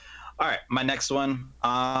 Yeah. All right, my next one.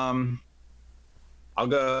 I'll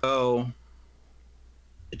go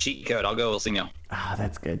the cheat code. I'll go Ilsinho. Ah,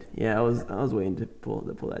 that's good. Yeah, I was waiting to pull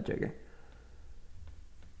that trigger.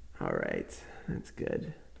 All right, that's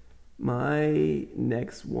good. My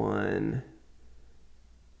next one.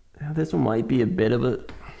 This one might be a bit of a.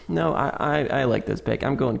 No, I like this pick.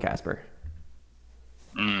 I'm going Casper.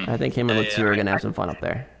 I think him and Litsu are gonna have some fun up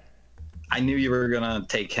there. I knew you were gonna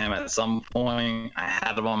take him at some point. I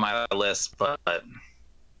had him on my list, but I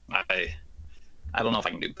don't know if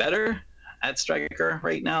I can do better. at striker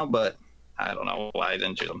right now, but I don't know why I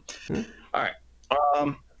didn't choose him. All right.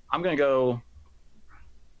 I'm going to go.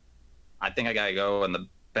 I think I got to go in the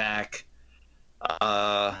back.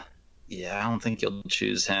 Yeah, I don't think you'll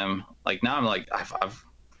choose him. Like, now I'm like, I've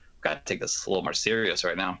got to take this a little more serious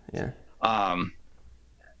right now. Yeah.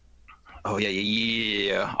 Oh,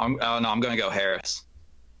 yeah. I'm going to go Harris.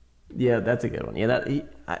 Yeah, that's a good one. Yeah,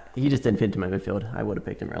 he just didn't fit into my midfield. I would have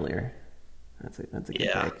picked him earlier. That's a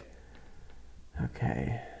good pick.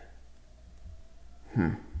 Okay.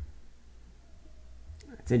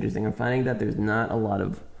 It's interesting. I'm finding that there's not a lot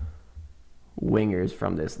of wingers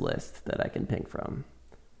from this list that I can pick from.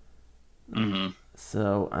 Mm-hmm.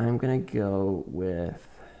 So I'm gonna go with.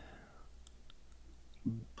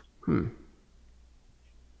 Man,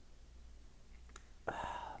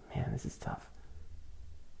 this is tough.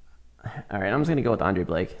 All right, I'm just gonna go with Andre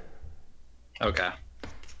Blake. Okay.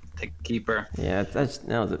 Take keeper. Yeah, that's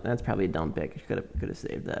probably a dumb pick. Could have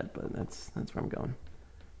saved that, but that's where I'm going.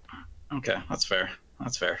 Okay, that's fair.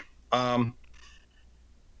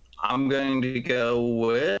 I'm going to go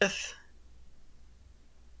with.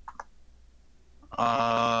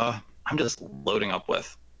 I'm just loading up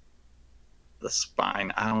with the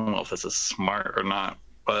spine. I don't know if this is smart or not,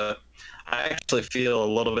 but I actually feel a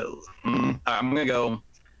little bit. I'm gonna go.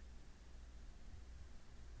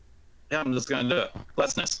 Yeah, I'm just gonna do it.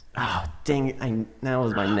 Glesnes. Oh, dang it! That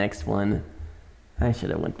was my next one. I should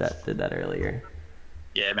have did that earlier.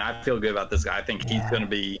 Yeah, man, I feel good about this guy. I think he's gonna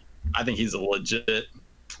be. I think he's a legit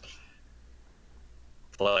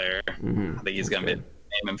player. Mm-hmm. I think he's gonna be a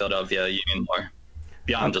name in Philadelphia Union more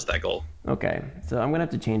beyond just that goal. Okay, so I'm gonna have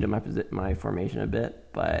to change up my formation a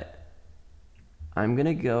bit, but I'm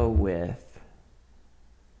gonna go with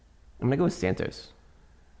Santos.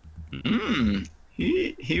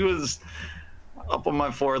 He was up on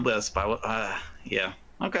my forward list, but yeah.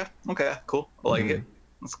 Okay, cool. I like it.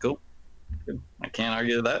 That's cool. Good. I can't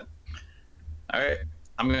argue with that. All right,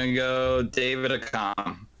 I'm gonna go David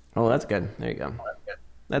Accam. Oh, that's good. There you go.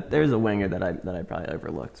 There's a winger that I probably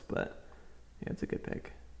overlooked, but yeah, it's a good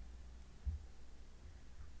pick.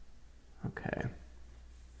 Okay.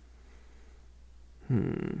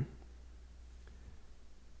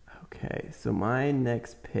 Okay, so my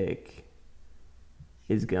next pick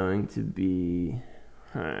is going to be.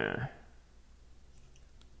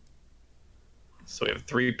 So we have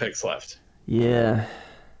 3 picks left. Yeah.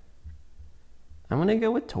 I'm gonna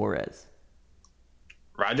go with Torres.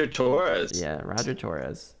 Roger Torres. Yeah, Roger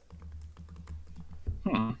Torres.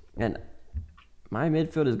 And my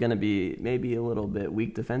midfield is gonna be maybe a little bit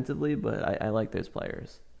weak defensively, but I like those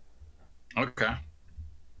players. Okay.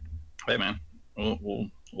 Hey man,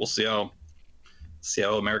 we'll see how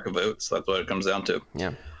America votes. That's what it comes down to.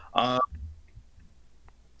 Yeah.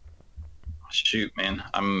 Shoot, man,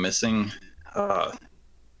 I'm missing.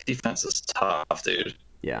 Defense is tough, dude.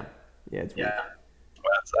 Yeah. Yeah. It's weak.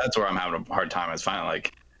 That's where I'm having a hard time. Is finding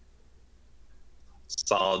like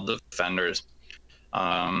solid defenders.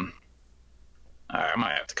 I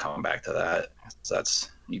might have to come back to that. That's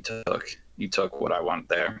you took what I want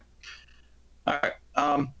there. All right.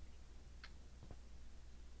 I'm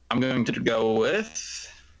going to go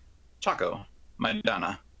with Chaco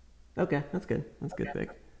Maidana. Okay, that's good. That's a good pick.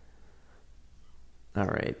 All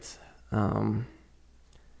right.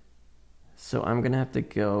 So I'm gonna have to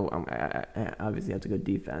go. I obviously have to go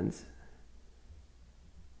defense.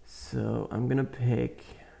 So I'm gonna pick.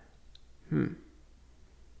 I'm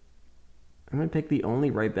gonna pick the only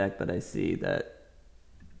right back that I see that.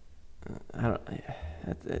 I don't.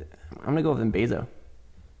 That's it. I'm gonna go with Mbezo.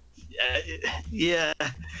 Yeah.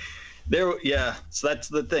 So that's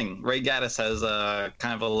the thing. Ray Gaddis has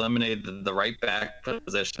kind of eliminated the right back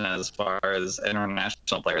position as far as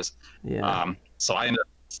international players. Yeah. So I ended up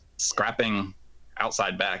scrapping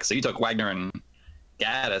outside back. So you took Wagner and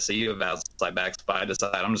Gaddis, so you have outside backs. But I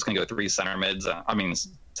decided I'm just going to go 3 center mids.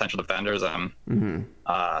 Central defenders. My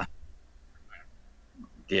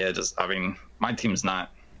team's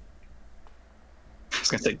not. I was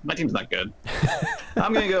going to say my team's not good.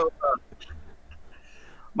 I'm going to go.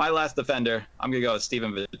 My last defender, I'm going to go with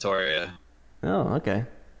Steven Vittoria. Oh, okay.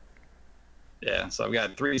 Yeah, so I've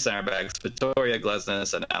got 3 center backs, Vittoria,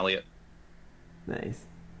 Glesnes, and Elliott. Nice.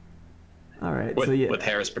 All right. With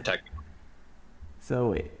Harris protecting. So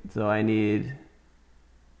wait. So I need.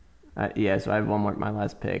 So I have one more. My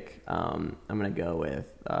last pick. I'm going to go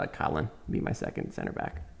with Colin. Be my second center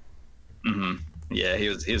back. Yeah, he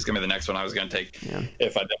was going to be the next one I was going to take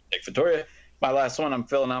if I didn't take Vittoria. My last one, I'm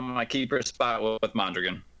filling out my keeper spot with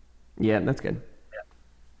Mondragon. Yeah, that's good.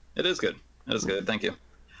 It is good. Thank you.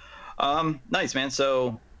 Nice, man.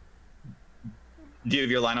 So Do you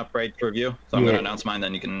have your lineup right to review? So I'm Yeah. going to announce mine,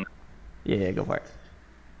 then you can. Yeah, go for it.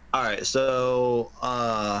 All right. So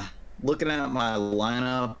looking at my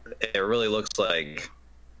lineup, it really looks like,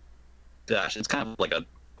 gosh, it's kind of like a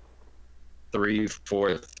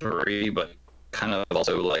 3-4-3, but kind of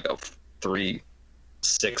also like a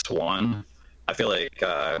 3-6-1. I feel like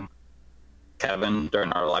Kevin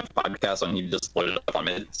during our live podcast when he just loaded up on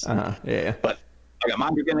mids. Yeah. But I got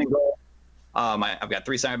Mondrigan in goal. I've got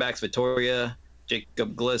 3 center backs: Vittoria,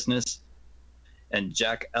 Jacob Glesnes, and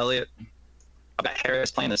Jack Elliott. I've got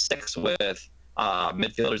Harris playing the 6 with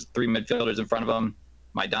midfielders, 3 midfielders in front of him: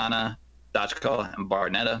 Maidana, Dachko, and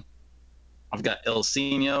Barnetta. I've got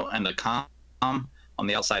Ilsinho and the Com on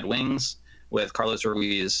the outside wings with Carlos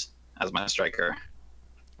Ruiz as my striker.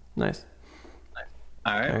 Nice.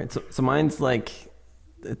 All right. All right. So mine's like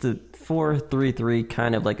it's a 4-3-3,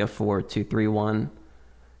 kind of like a 4-2-3-1.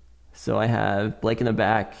 So I have Blake in the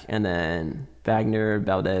back, and then Wagner,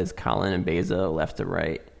 Valdez, Colin, and Beza left to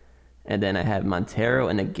right. And then I have Montero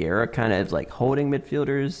and Aguirre kind of like holding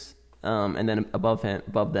midfielders. And then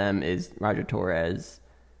above them is Roger Torres.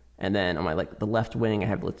 And then on my the left wing I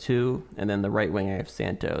have Latu, and then the right wing I have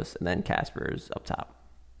Santos, and then Casper's up top.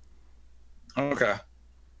 Okay.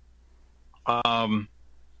 I'll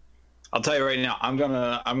tell you right now, I'm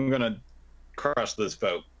gonna crush this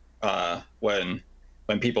vote. When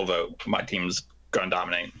people vote, my team's gonna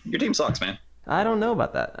dominate. Your team sucks, man. I don't know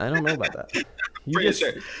about that.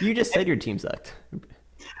 You just said your team sucked.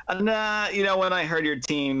 Nah, when I heard your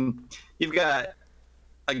team, you've got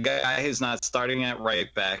a guy who's not starting at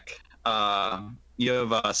right back. You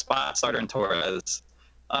have a spot starter in Torres.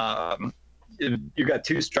 You've got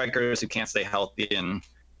 2 strikers who can't stay healthy in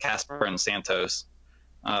Casper and Santos.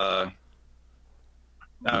 Oh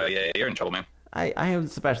yeah, you're in trouble, man. I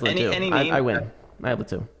have special too. Any I win. I have the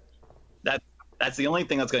 2. That's the only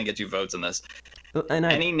thing that's going to get you votes in this. And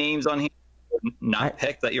Any names on here not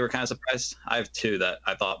picked that you were kind of surprised? I have 2 that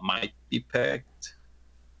I thought might be picked.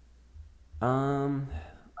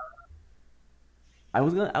 I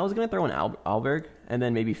was gonna throw in Alberg and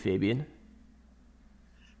then maybe Fabian.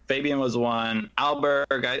 Fabian was one.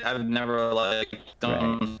 Alberg, I've never liked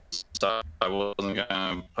him, so I wasn't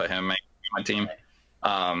gonna put him on my team.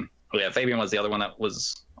 Yeah, Fabian was the other one that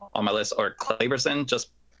was on my list, or Claverson, just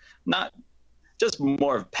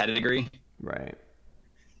more of pedigree. Right.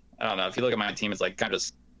 I don't know. If you look at my team, it's like kind of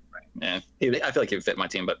just, I feel like he would fit my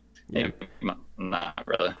team, but not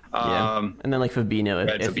really. And then like Fabinho,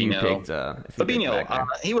 if you picked Fabinho,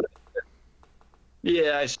 he would.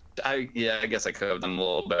 Yeah, I guess I could have done a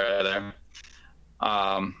little better there.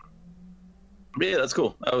 But yeah, that's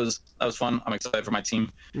cool. That was fun. I'm excited for my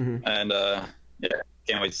team, and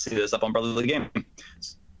can't wait to see this up on Brotherly Game.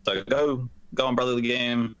 So go on Brotherly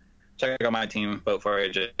Game, check out my team, vote for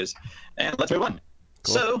AJ's, and let's move on.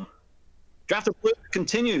 Cool. So, Draft of Blue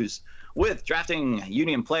continues with drafting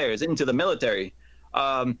Union players into the military.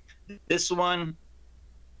 This one,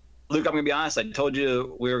 Luke, I'm going to be honest, I told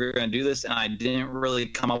you we were going to do this, and I didn't really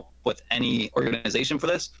come up with any organization for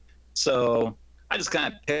this. So I just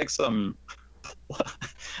kind of picked some,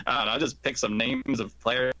 I just picked some names of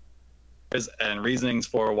players and reasonings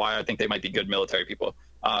for why I think they might be good military people.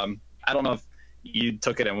 I don't know if you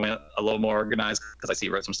took it and went a little more organized, because I see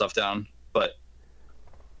you wrote some stuff down, but...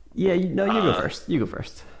 Yeah, you go first. You go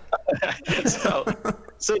first. So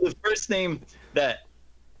the first name that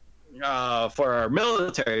for our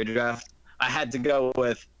military draft, I had to go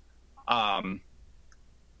with the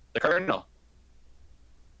Colonel.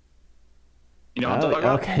 You know what I'm talking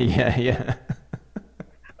about? Okay, yeah.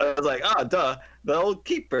 I was like, duh, the old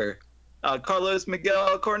keeper, Carlos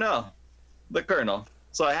Miguel Cornell, the Colonel.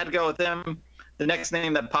 So I had to go with him. The next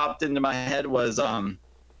name that popped into my head was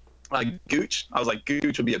Gooch. I was like,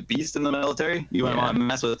 Gooch would be a beast in the military. You wouldn't want to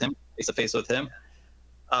mess with him, face to face with him.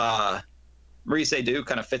 Maurice Edu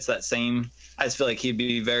kind of fits that same. I just feel like he'd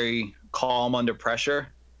be very calm under pressure,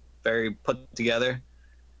 very put together.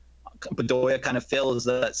 Bedoya kind of fills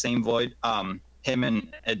that same void. Him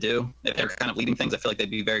and Edu, if they're kind of leading things, I feel like they'd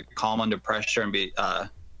be very calm under pressure and be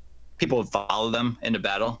people would follow them into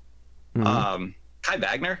battle. Kai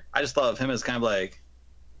Wagner, I just thought of him as kind of like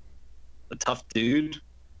a tough dude.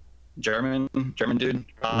 German dude,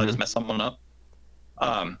 probably just mess someone up.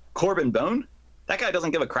 Corbin Bone, that guy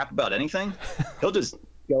doesn't give a crap about anything. He'll just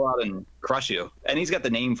go out and crush you. And he's got the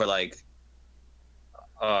name for like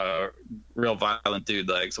a real violent dude,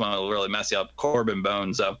 like someone will really mess you up. Corbin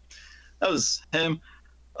Bone. So that was him.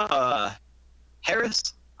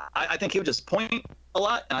 Harris, I think he would just point a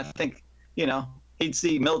lot, and I think he'd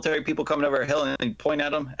see military people coming over a hill and he'd point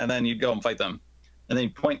at them, and then you'd go and fight them, and then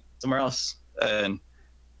he'd point somewhere else and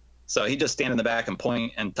So he just stand in the back and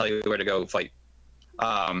point and tell you where to go fight.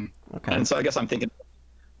 Okay. And so I guess I'm thinking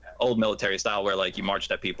old military style where like you marched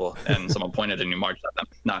at people and someone pointed and you marched at them,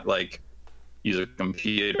 not like use a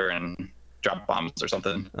computer and drop bombs or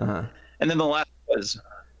something. Uh-huh. And then the last was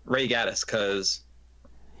Ray Gaddis, because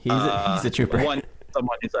He's a trooper.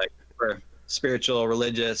 Someone who's like spiritual,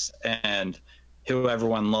 religious, and who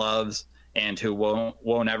everyone loves and who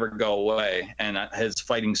won't ever go away. And his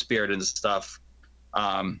fighting spirit and stuff.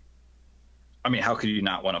 I mean, how could you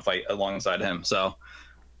not want to fight alongside him? So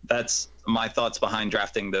that's my thoughts behind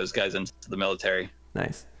drafting those guys into the military.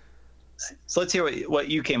 Nice. So let's hear what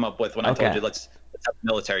you came up with when I told you let's have a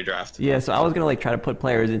military draft. Yeah, so I was gonna like try to put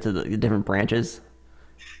players into the different branches.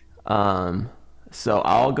 So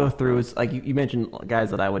I'll go through, like you mentioned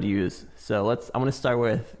guys that I would use. So I'm gonna start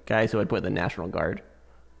with guys who I'd put in the National Guard.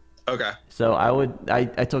 Okay. So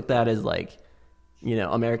I took that as like, you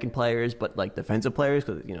know, American players, but like defensive players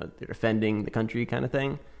because, you know, they're defending the country kind of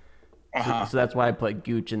thing. So that's why I put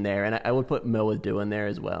Gooch in there, and I would put Mo Adu in there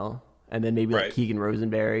as well, and then maybe like Keegan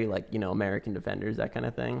Rosenberry, like, you know, American defenders, that kind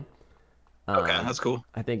of thing. Okay, that's cool.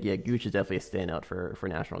 I think Gooch is definitely a standout for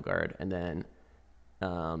National Guard, and then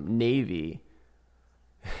Navy.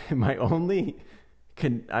 My only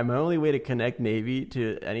way to connect Navy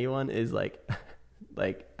to anyone is like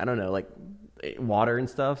I don't know, like water and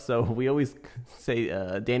stuff. So we always say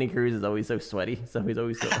Danny Cruz is always so sweaty, so he's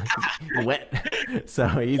always so wet. So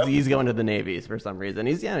he's going to the Navy for some reason.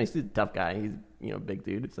 He's a tough guy. He's, you know, big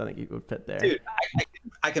dude, so I think he would fit there. Dude,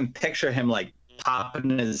 I can picture him like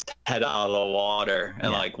popping his head out of the water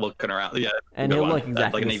and like looking around. Yeah, and he'll look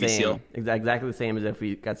exactly like a the Navy same. SEAL. Exactly the same as if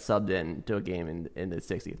we got subbed in to a game in the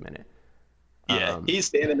 60th minute. Yeah, he's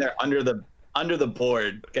standing there under the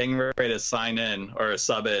board, getting ready to sign in or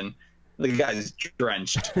sub in. The guy's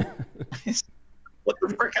drenched. What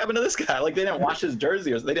the frick happened to this guy? Like, they didn't wash his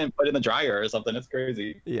jersey, or they didn't put it in the dryer or something. It's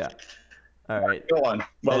crazy. Yeah. All right. Go on.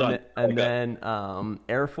 Well done. And then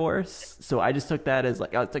Air Force. So I just took that as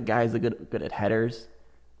like, oh, it's a guys that are good at headers,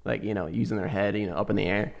 like, you know, using their head, you know, up in the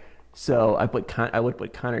air. So I would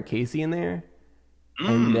put Connor Casey in there.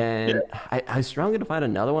 And then I was struggling to find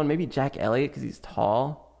another one, maybe Jack Elliott because he's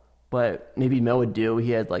tall, but maybe Mo Adu.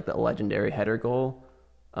 He had like the legendary header goal.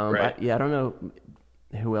 I don't know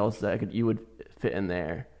who else you would fit in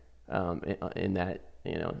there, in that,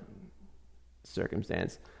 you know,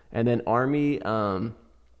 circumstance. And then Army, that one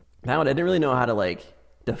I didn't really know how to like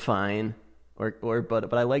define,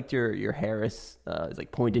 but I liked your Harris, his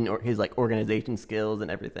like pointing or his like organization skills and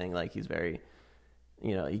everything. Like, he's very,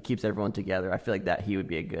 you know, he keeps everyone together. I feel like that he would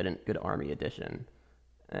be a good Army addition.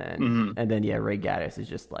 And and then Ray Gaddis is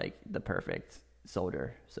just like the perfect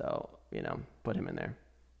soldier. So, you know, put him in there.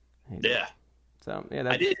 Yeah. So yeah,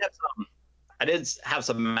 I did have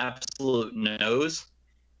some absolute no's.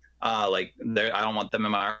 Like, there, I don't want them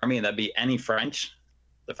in my Army, and that'd be any French.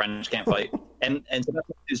 The French can't fight, and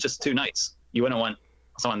is just too nice. You wouldn't want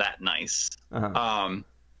someone that nice. And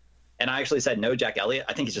I actually said no, Jack Elliott.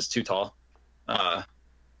 I think he's just too tall.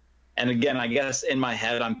 And again, I guess in my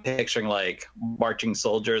head, I'm picturing like marching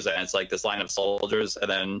soldiers, and it's like this line of soldiers, and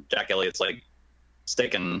then Jack Elliott's like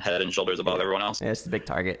sticking head and shoulders above everyone else. Yeah, it's the big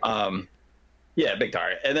target. Yeah, big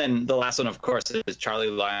target. And then the last one, of course, is Charlie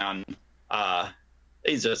Lyon.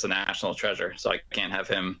 He's just a national treasure, so I can't have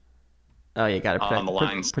him. Oh, you got to on the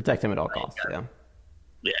lines. Protect him at all costs. Yeah.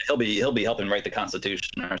 Yeah, he'll be helping write the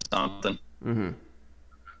Constitution or something.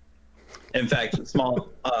 In fact, small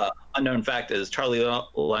unknown fact is Charlie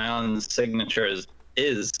Lyon's signature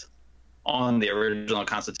is on the original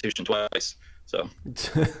Constitution twice. So,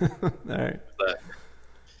 all right.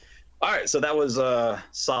 All right. So that was a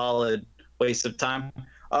solid waste of time.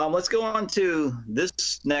 Let's go on to this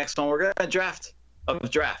next one. We're gonna draft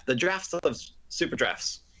the draft of super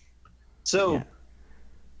drafts. So,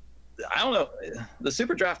 I don't know, the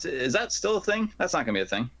super draft, is that still a thing? That's not gonna be a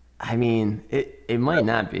thing. I mean, it might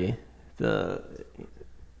not be.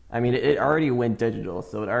 It already went digital,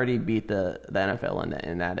 so it already beat the NFL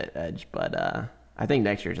in that edge. But I think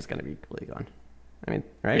next year is just going to be completely gone. I mean,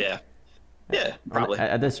 right? Yeah, probably.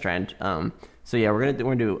 At this trend. So yeah, we're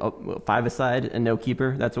gonna do 5 aside and no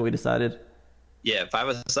keeper. That's what we decided. Yeah,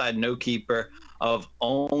 5 aside, no keeper of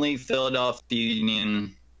only Philadelphia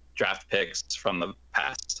Union draft picks from the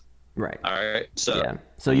past. Right. All right. So yeah.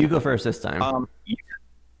 So you go first this time.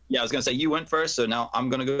 Yeah, I was gonna say you went first, so now I'm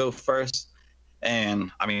gonna go first.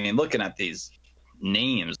 And I mean, looking at these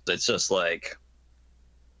names, it's just like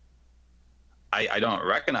I don't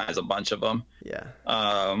recognize a bunch of them. Yeah.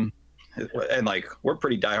 And like, we're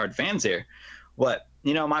pretty diehard fans here. But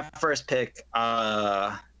you know, my first pick,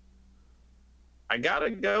 I gotta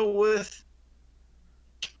go with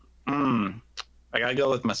I gotta go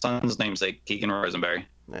with my son's namesake, Keegan Rosenberry.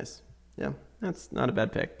 Nice. Yeah, that's not a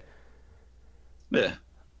bad pick. Yeah.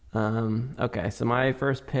 Okay, so my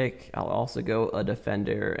first pick, I'll also go a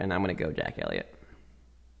defender, and I'm gonna go Jack Elliott.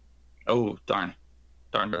 Oh, darn.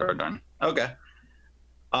 Okay.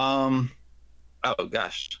 Oh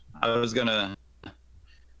gosh, I was gonna.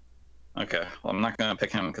 Okay, well, I'm not gonna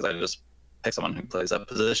pick him because I just picked someone who plays that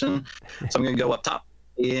position. So I'm gonna go up top,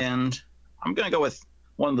 and I'm gonna go with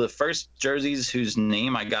one of the first jerseys whose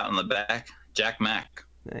name I got on the back, Jack Mack.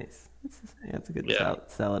 Nice. That's a good Yeah.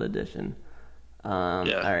 solid addition. Yeah. All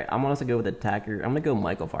right, I'm gonna also go with attacker. I'm gonna go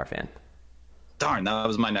Michael Farfan. Darn, that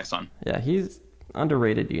was my next one. Yeah, he's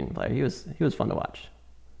underrated Union player. He was fun to watch.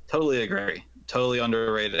 Totally agree. Totally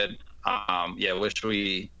underrated. Yeah, wish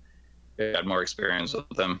we had more experience with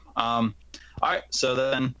them. All right, so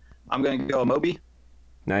then I'm gonna go Moby.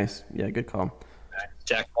 Nice. Yeah, good call.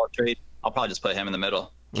 Jack ball trade. I'll probably just put him in the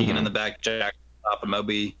middle. Keegan in the back, Jack top, and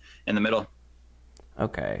Moby in the middle.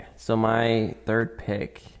 Okay, so my third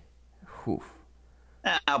pick. Whew.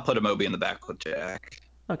 I'll put a Moby in the back with Jack.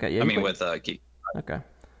 Okay, yeah. I you mean, put- with Keegan. Okay.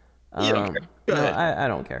 You don't care. Go no, ahead. I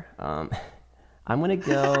don't care. I'm gonna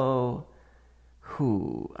go.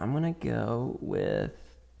 I'm gonna go with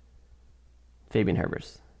Fabian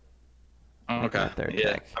Herbers. Okay. my third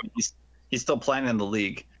Yeah. pick. I mean, he's still playing in the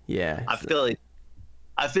league. Yeah. I feel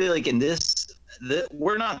like in this,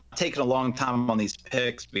 we're not taking a long time on these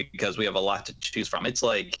picks because we have a lot to choose from. It's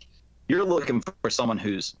like you're looking for someone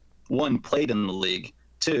who's, one, played in the league,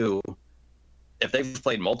 two, if they've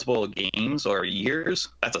played multiple games or years,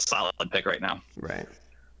 that's a solid pick right now. Right.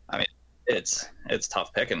 I mean, it's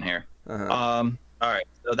tough picking here. Uh-huh. All right,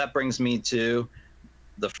 so that brings me to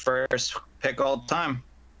the first pick all time,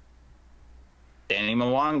 Danny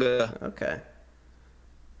Mwanga. Okay.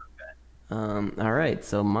 All right.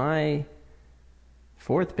 So my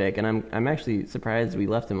fourth pick, and I'm actually surprised we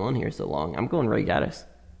left him on here so long. I'm going Ray Gaddis.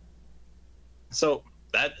 So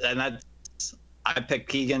that's I picked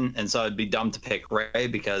Keegan, and so it'd be dumb to pick Ray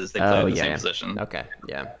because they play the same position. Okay.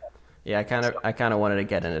 Yeah. Yeah. I kind of wanted to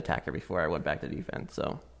get an attacker before I went back to defense.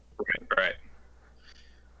 So. Right.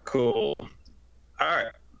 Cool. All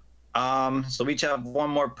right. So we each have one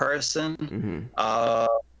more person. Mm-hmm.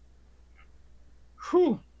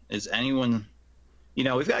 Who is anyone? You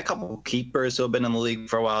know, we've got a couple of keepers who have been in the league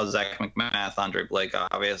for a while. Zach McMath, Andre Blake,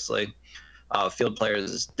 obviously. Field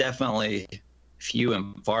players is definitely few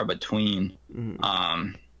and far between.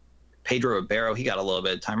 Mm-hmm. Pedro Ribeiro, he got a little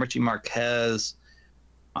bit of time. Richie Marquez.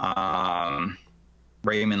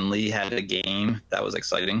 Raymond Lee had a game. That was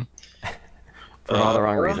exciting. For all the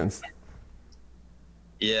wrong reasons.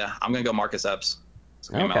 Yeah, I'm going to go Marcus Epps. It's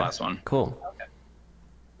going to be my last one. Cool.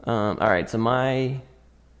 All right, so my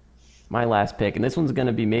last pick, and this one's going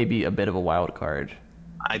to be maybe a bit of a wild card.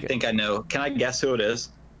 I think I know. Can I guess who it is?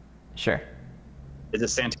 Sure. Is it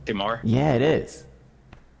Santi Moore? Yeah, it is.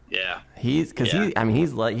 Yeah. He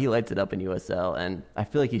lights it up in USL, and I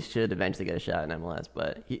feel like he should eventually get a shot in MLS.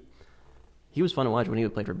 But he was fun to watch when he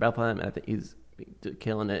would play for Bethlehem, and I think he's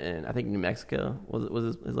killing it. And I think New Mexico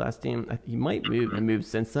was his last team. He might move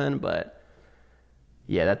since then, but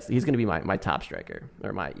yeah, he's going to be my top striker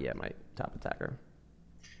or my top attacker.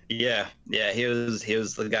 Yeah, he was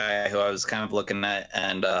the guy who I was kind of looking at,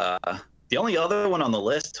 and the only other one on the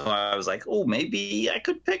list who I was like, oh, maybe I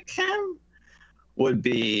could pick him, would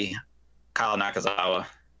be Kyle Nakazawa.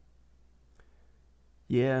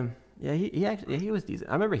 Yeah, he was decent.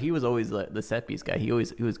 I remember he was always the set piece guy. He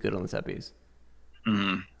was good on the set piece.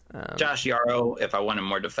 Mm-hmm. Josh Yarrow, if I wanted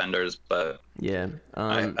more defenders, but yeah,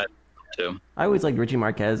 I too. I always liked Richie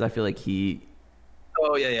Marquez. I feel like he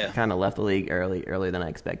kind of left the league earlier than I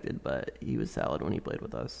expected, but he was solid when he played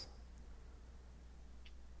with us.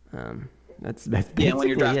 That's basically when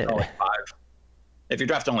you're drafting it. only five. If you're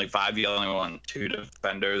drafting only five, you only want two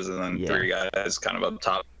defenders and then three guys kind of up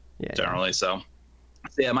top generally. Yeah. So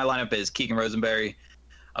yeah, my lineup is Keegan Rosenberry,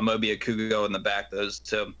 Amobi Akugo in the back, those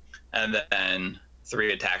two. And then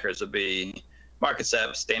three attackers would be Marcus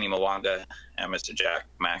Epps, Danny Mwanga, and Mr. Jack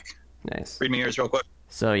Mack. Nice. Read me yours real quick.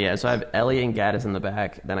 So I have Elliott and Gaddis in the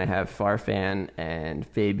back. Then I have Farfan and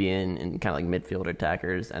Fabian and kind of like midfielder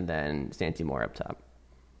attackers, and then Santi Moore up top.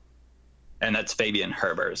 And that's Fabian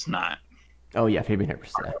Herbers, not. Oh yeah, Fabian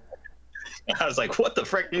Herbers. Yeah. I was like, what the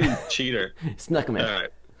frick, you cheater. Snuck him in. All right.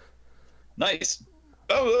 Nice.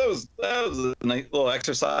 Oh, that was a nice little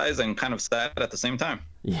exercise and kind of sad at the same time.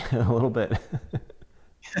 Yeah, a little bit.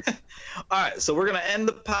 All right, so we're going to end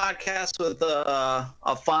the podcast with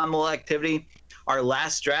a fun little activity. Our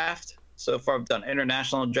last draft. So far, I've done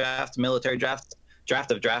international draft, military draft,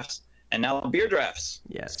 draft of drafts, and now beer drafts.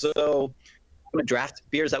 Yes. So draft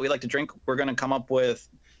beers that we like to drink, we're going to come up with,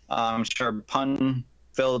 I'm sure,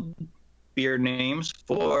 pun-filled beer names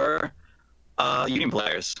for Union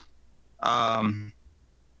players.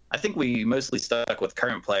 I think we mostly stuck with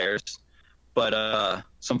current players, but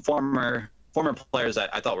some former players that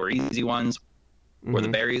I thought were easy ones were the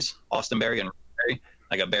berries, Austin Berry and Berry,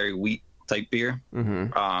 like a berry wheat type beer.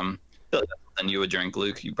 Mm-hmm. I feel like that's something you would drink,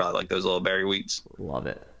 Luke. You probably like those little berry wheats. Love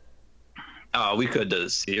it. We could do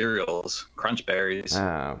cereals, crunch berries.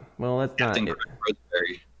 Well, that's not it.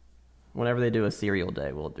 Roseberry. Whenever they do a cereal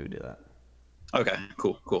day, we'll do that. Okay,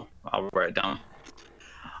 cool. I'll write it down.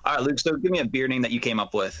 All right, Luke, so give me a beer name that you came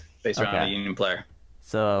up with based around a Union player.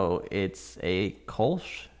 So it's a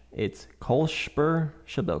Kolsch. It's Kolschber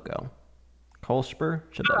Shaboko. Kolschber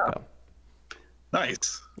Shaboko.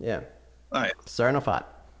 Nice. Yeah. Nice. Starting off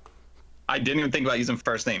hot. I didn't even think about using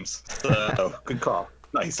first names. So good call.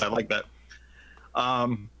 Nice. I like that.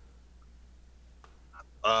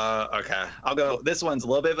 Okay. I'll go. This one's a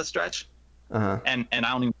little bit of a stretch. Uh-huh. And I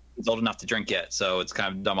don't even think he's old enough to drink yet, so it's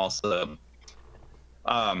kind of dumb also.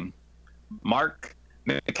 Mark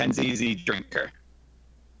McKenzie's Drinker.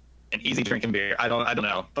 An easy drinking beer. I don't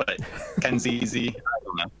know, but Kenzie's, I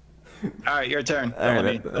don't know. All right, your turn. All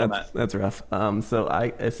right, that's rough.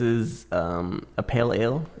 This is a pale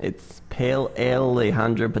ale. It's Pale Ale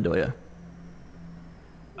Alejandro Bedoya.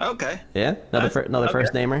 Okay. Yeah, another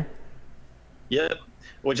first namer. Yep.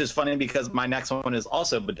 Which is funny because my next one is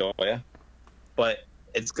also Bedoya, but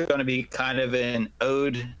it's going to be kind of an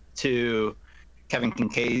ode to Kevin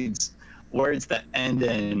Kincaid's words that end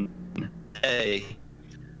in A.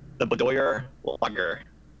 The Bedoya Lager.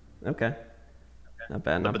 Okay. Not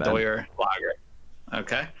bad. The Bedoya Lager.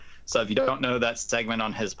 Okay. So if you don't know that segment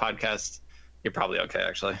on his podcast, you're probably okay,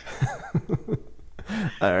 actually.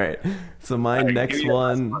 All right. So my next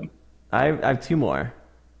one, I have two more.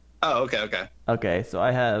 Oh, okay. Okay, so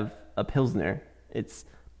I have a Pilsner. It's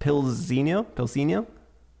Pilsino.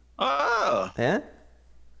 Oh. Yeah?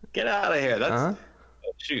 Get out of here. That's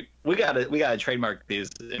shoot. We gotta trademark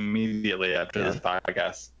these immediately after this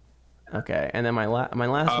podcast. Okay, and then my last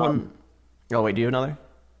one. Oh wait, do you have another?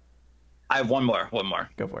 I have one more.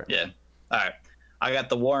 Go for it. Yeah. All right. I got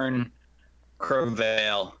the Warren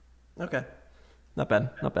Crevail. Okay. Not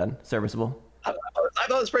bad. Serviceable. I thought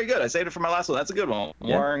it was pretty good. I saved it for my last one. That's a good one.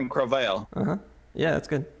 Yeah. Warren Crevail. Yeah, that's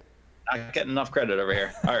good. Not getting enough credit over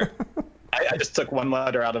here. All right. I just took one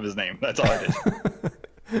letter out of his name. That's all I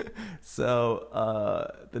did. So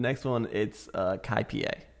the next one, it's Kai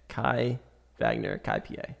PA. Kai Wagner, Kai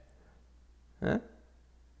PA. Huh?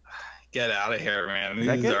 Get out of here, man. Is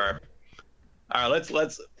that These good? are. All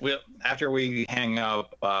right. After we hang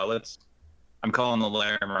up, I'm calling the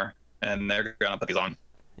Larimer, and they're gonna put these on.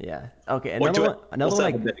 Yeah. Okay.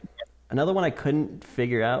 Another one I couldn't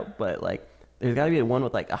figure out, but like, there's got to be one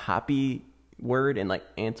with like a hoppy word and like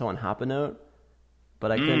Anton Hoppenote,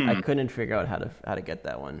 but I couldn't figure out how to get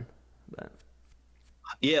that one. But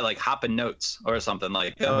Yeah, like hopping notes or something.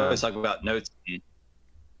 Like I always talk about notes.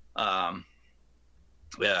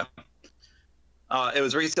 Yeah. It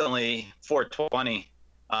was recently 420,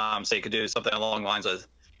 so you could do something along the lines of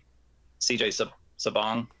CJ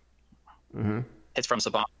Sabong. Mm-hmm. It's from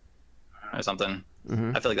Sabong or something.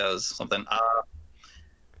 Mm-hmm. I feel like that was something.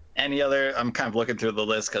 Any other? I'm kind of looking through the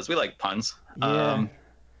list because we like puns. Yeah.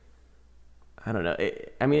 I don't know.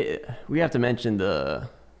 We have to mention the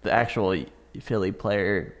actual Philly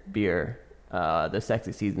player beer, the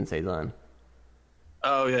Sexy Season Saison.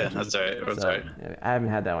 Oh yeah, that's right. That's right. I haven't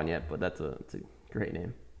had that one yet, but it's a great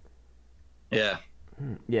name. Yeah.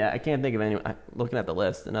 Yeah, I can't think of any. Looking at the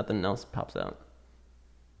list, and nothing else pops out.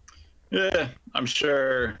 Yeah, I'm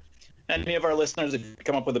sure. Any of our listeners, if you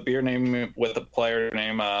come up with a beer name with a player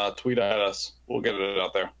name, tweet at us. We'll get it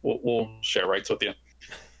out there. We'll share rights with you.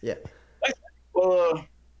 Yeah. Well,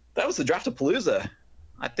 that was the Draftapalooza.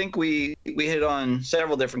 I think we hit on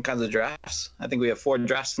several different kinds of drafts. I think we have 4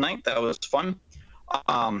 drafts tonight. That was fun.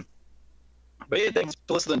 But yeah, thanks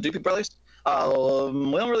for listening to Doopy Brothers. We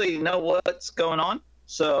don't really know what's going on,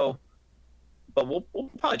 but we'll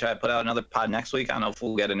probably try to put out another pod next week. I don't know if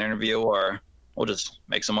we'll get an interview or we'll just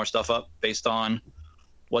make some more stuff up based on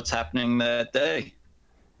what's happening that day.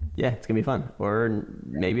 Yeah, it's gonna be fun, or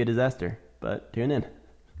maybe a disaster. But tune in.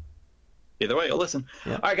 Either way, you'll listen.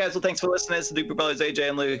 Yeah. All right, guys. Well, thanks for listening. It's the Doopy Brothers, AJ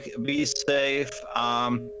and Luke. Be safe,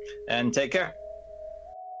 and take care.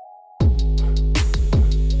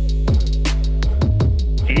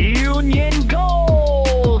 Union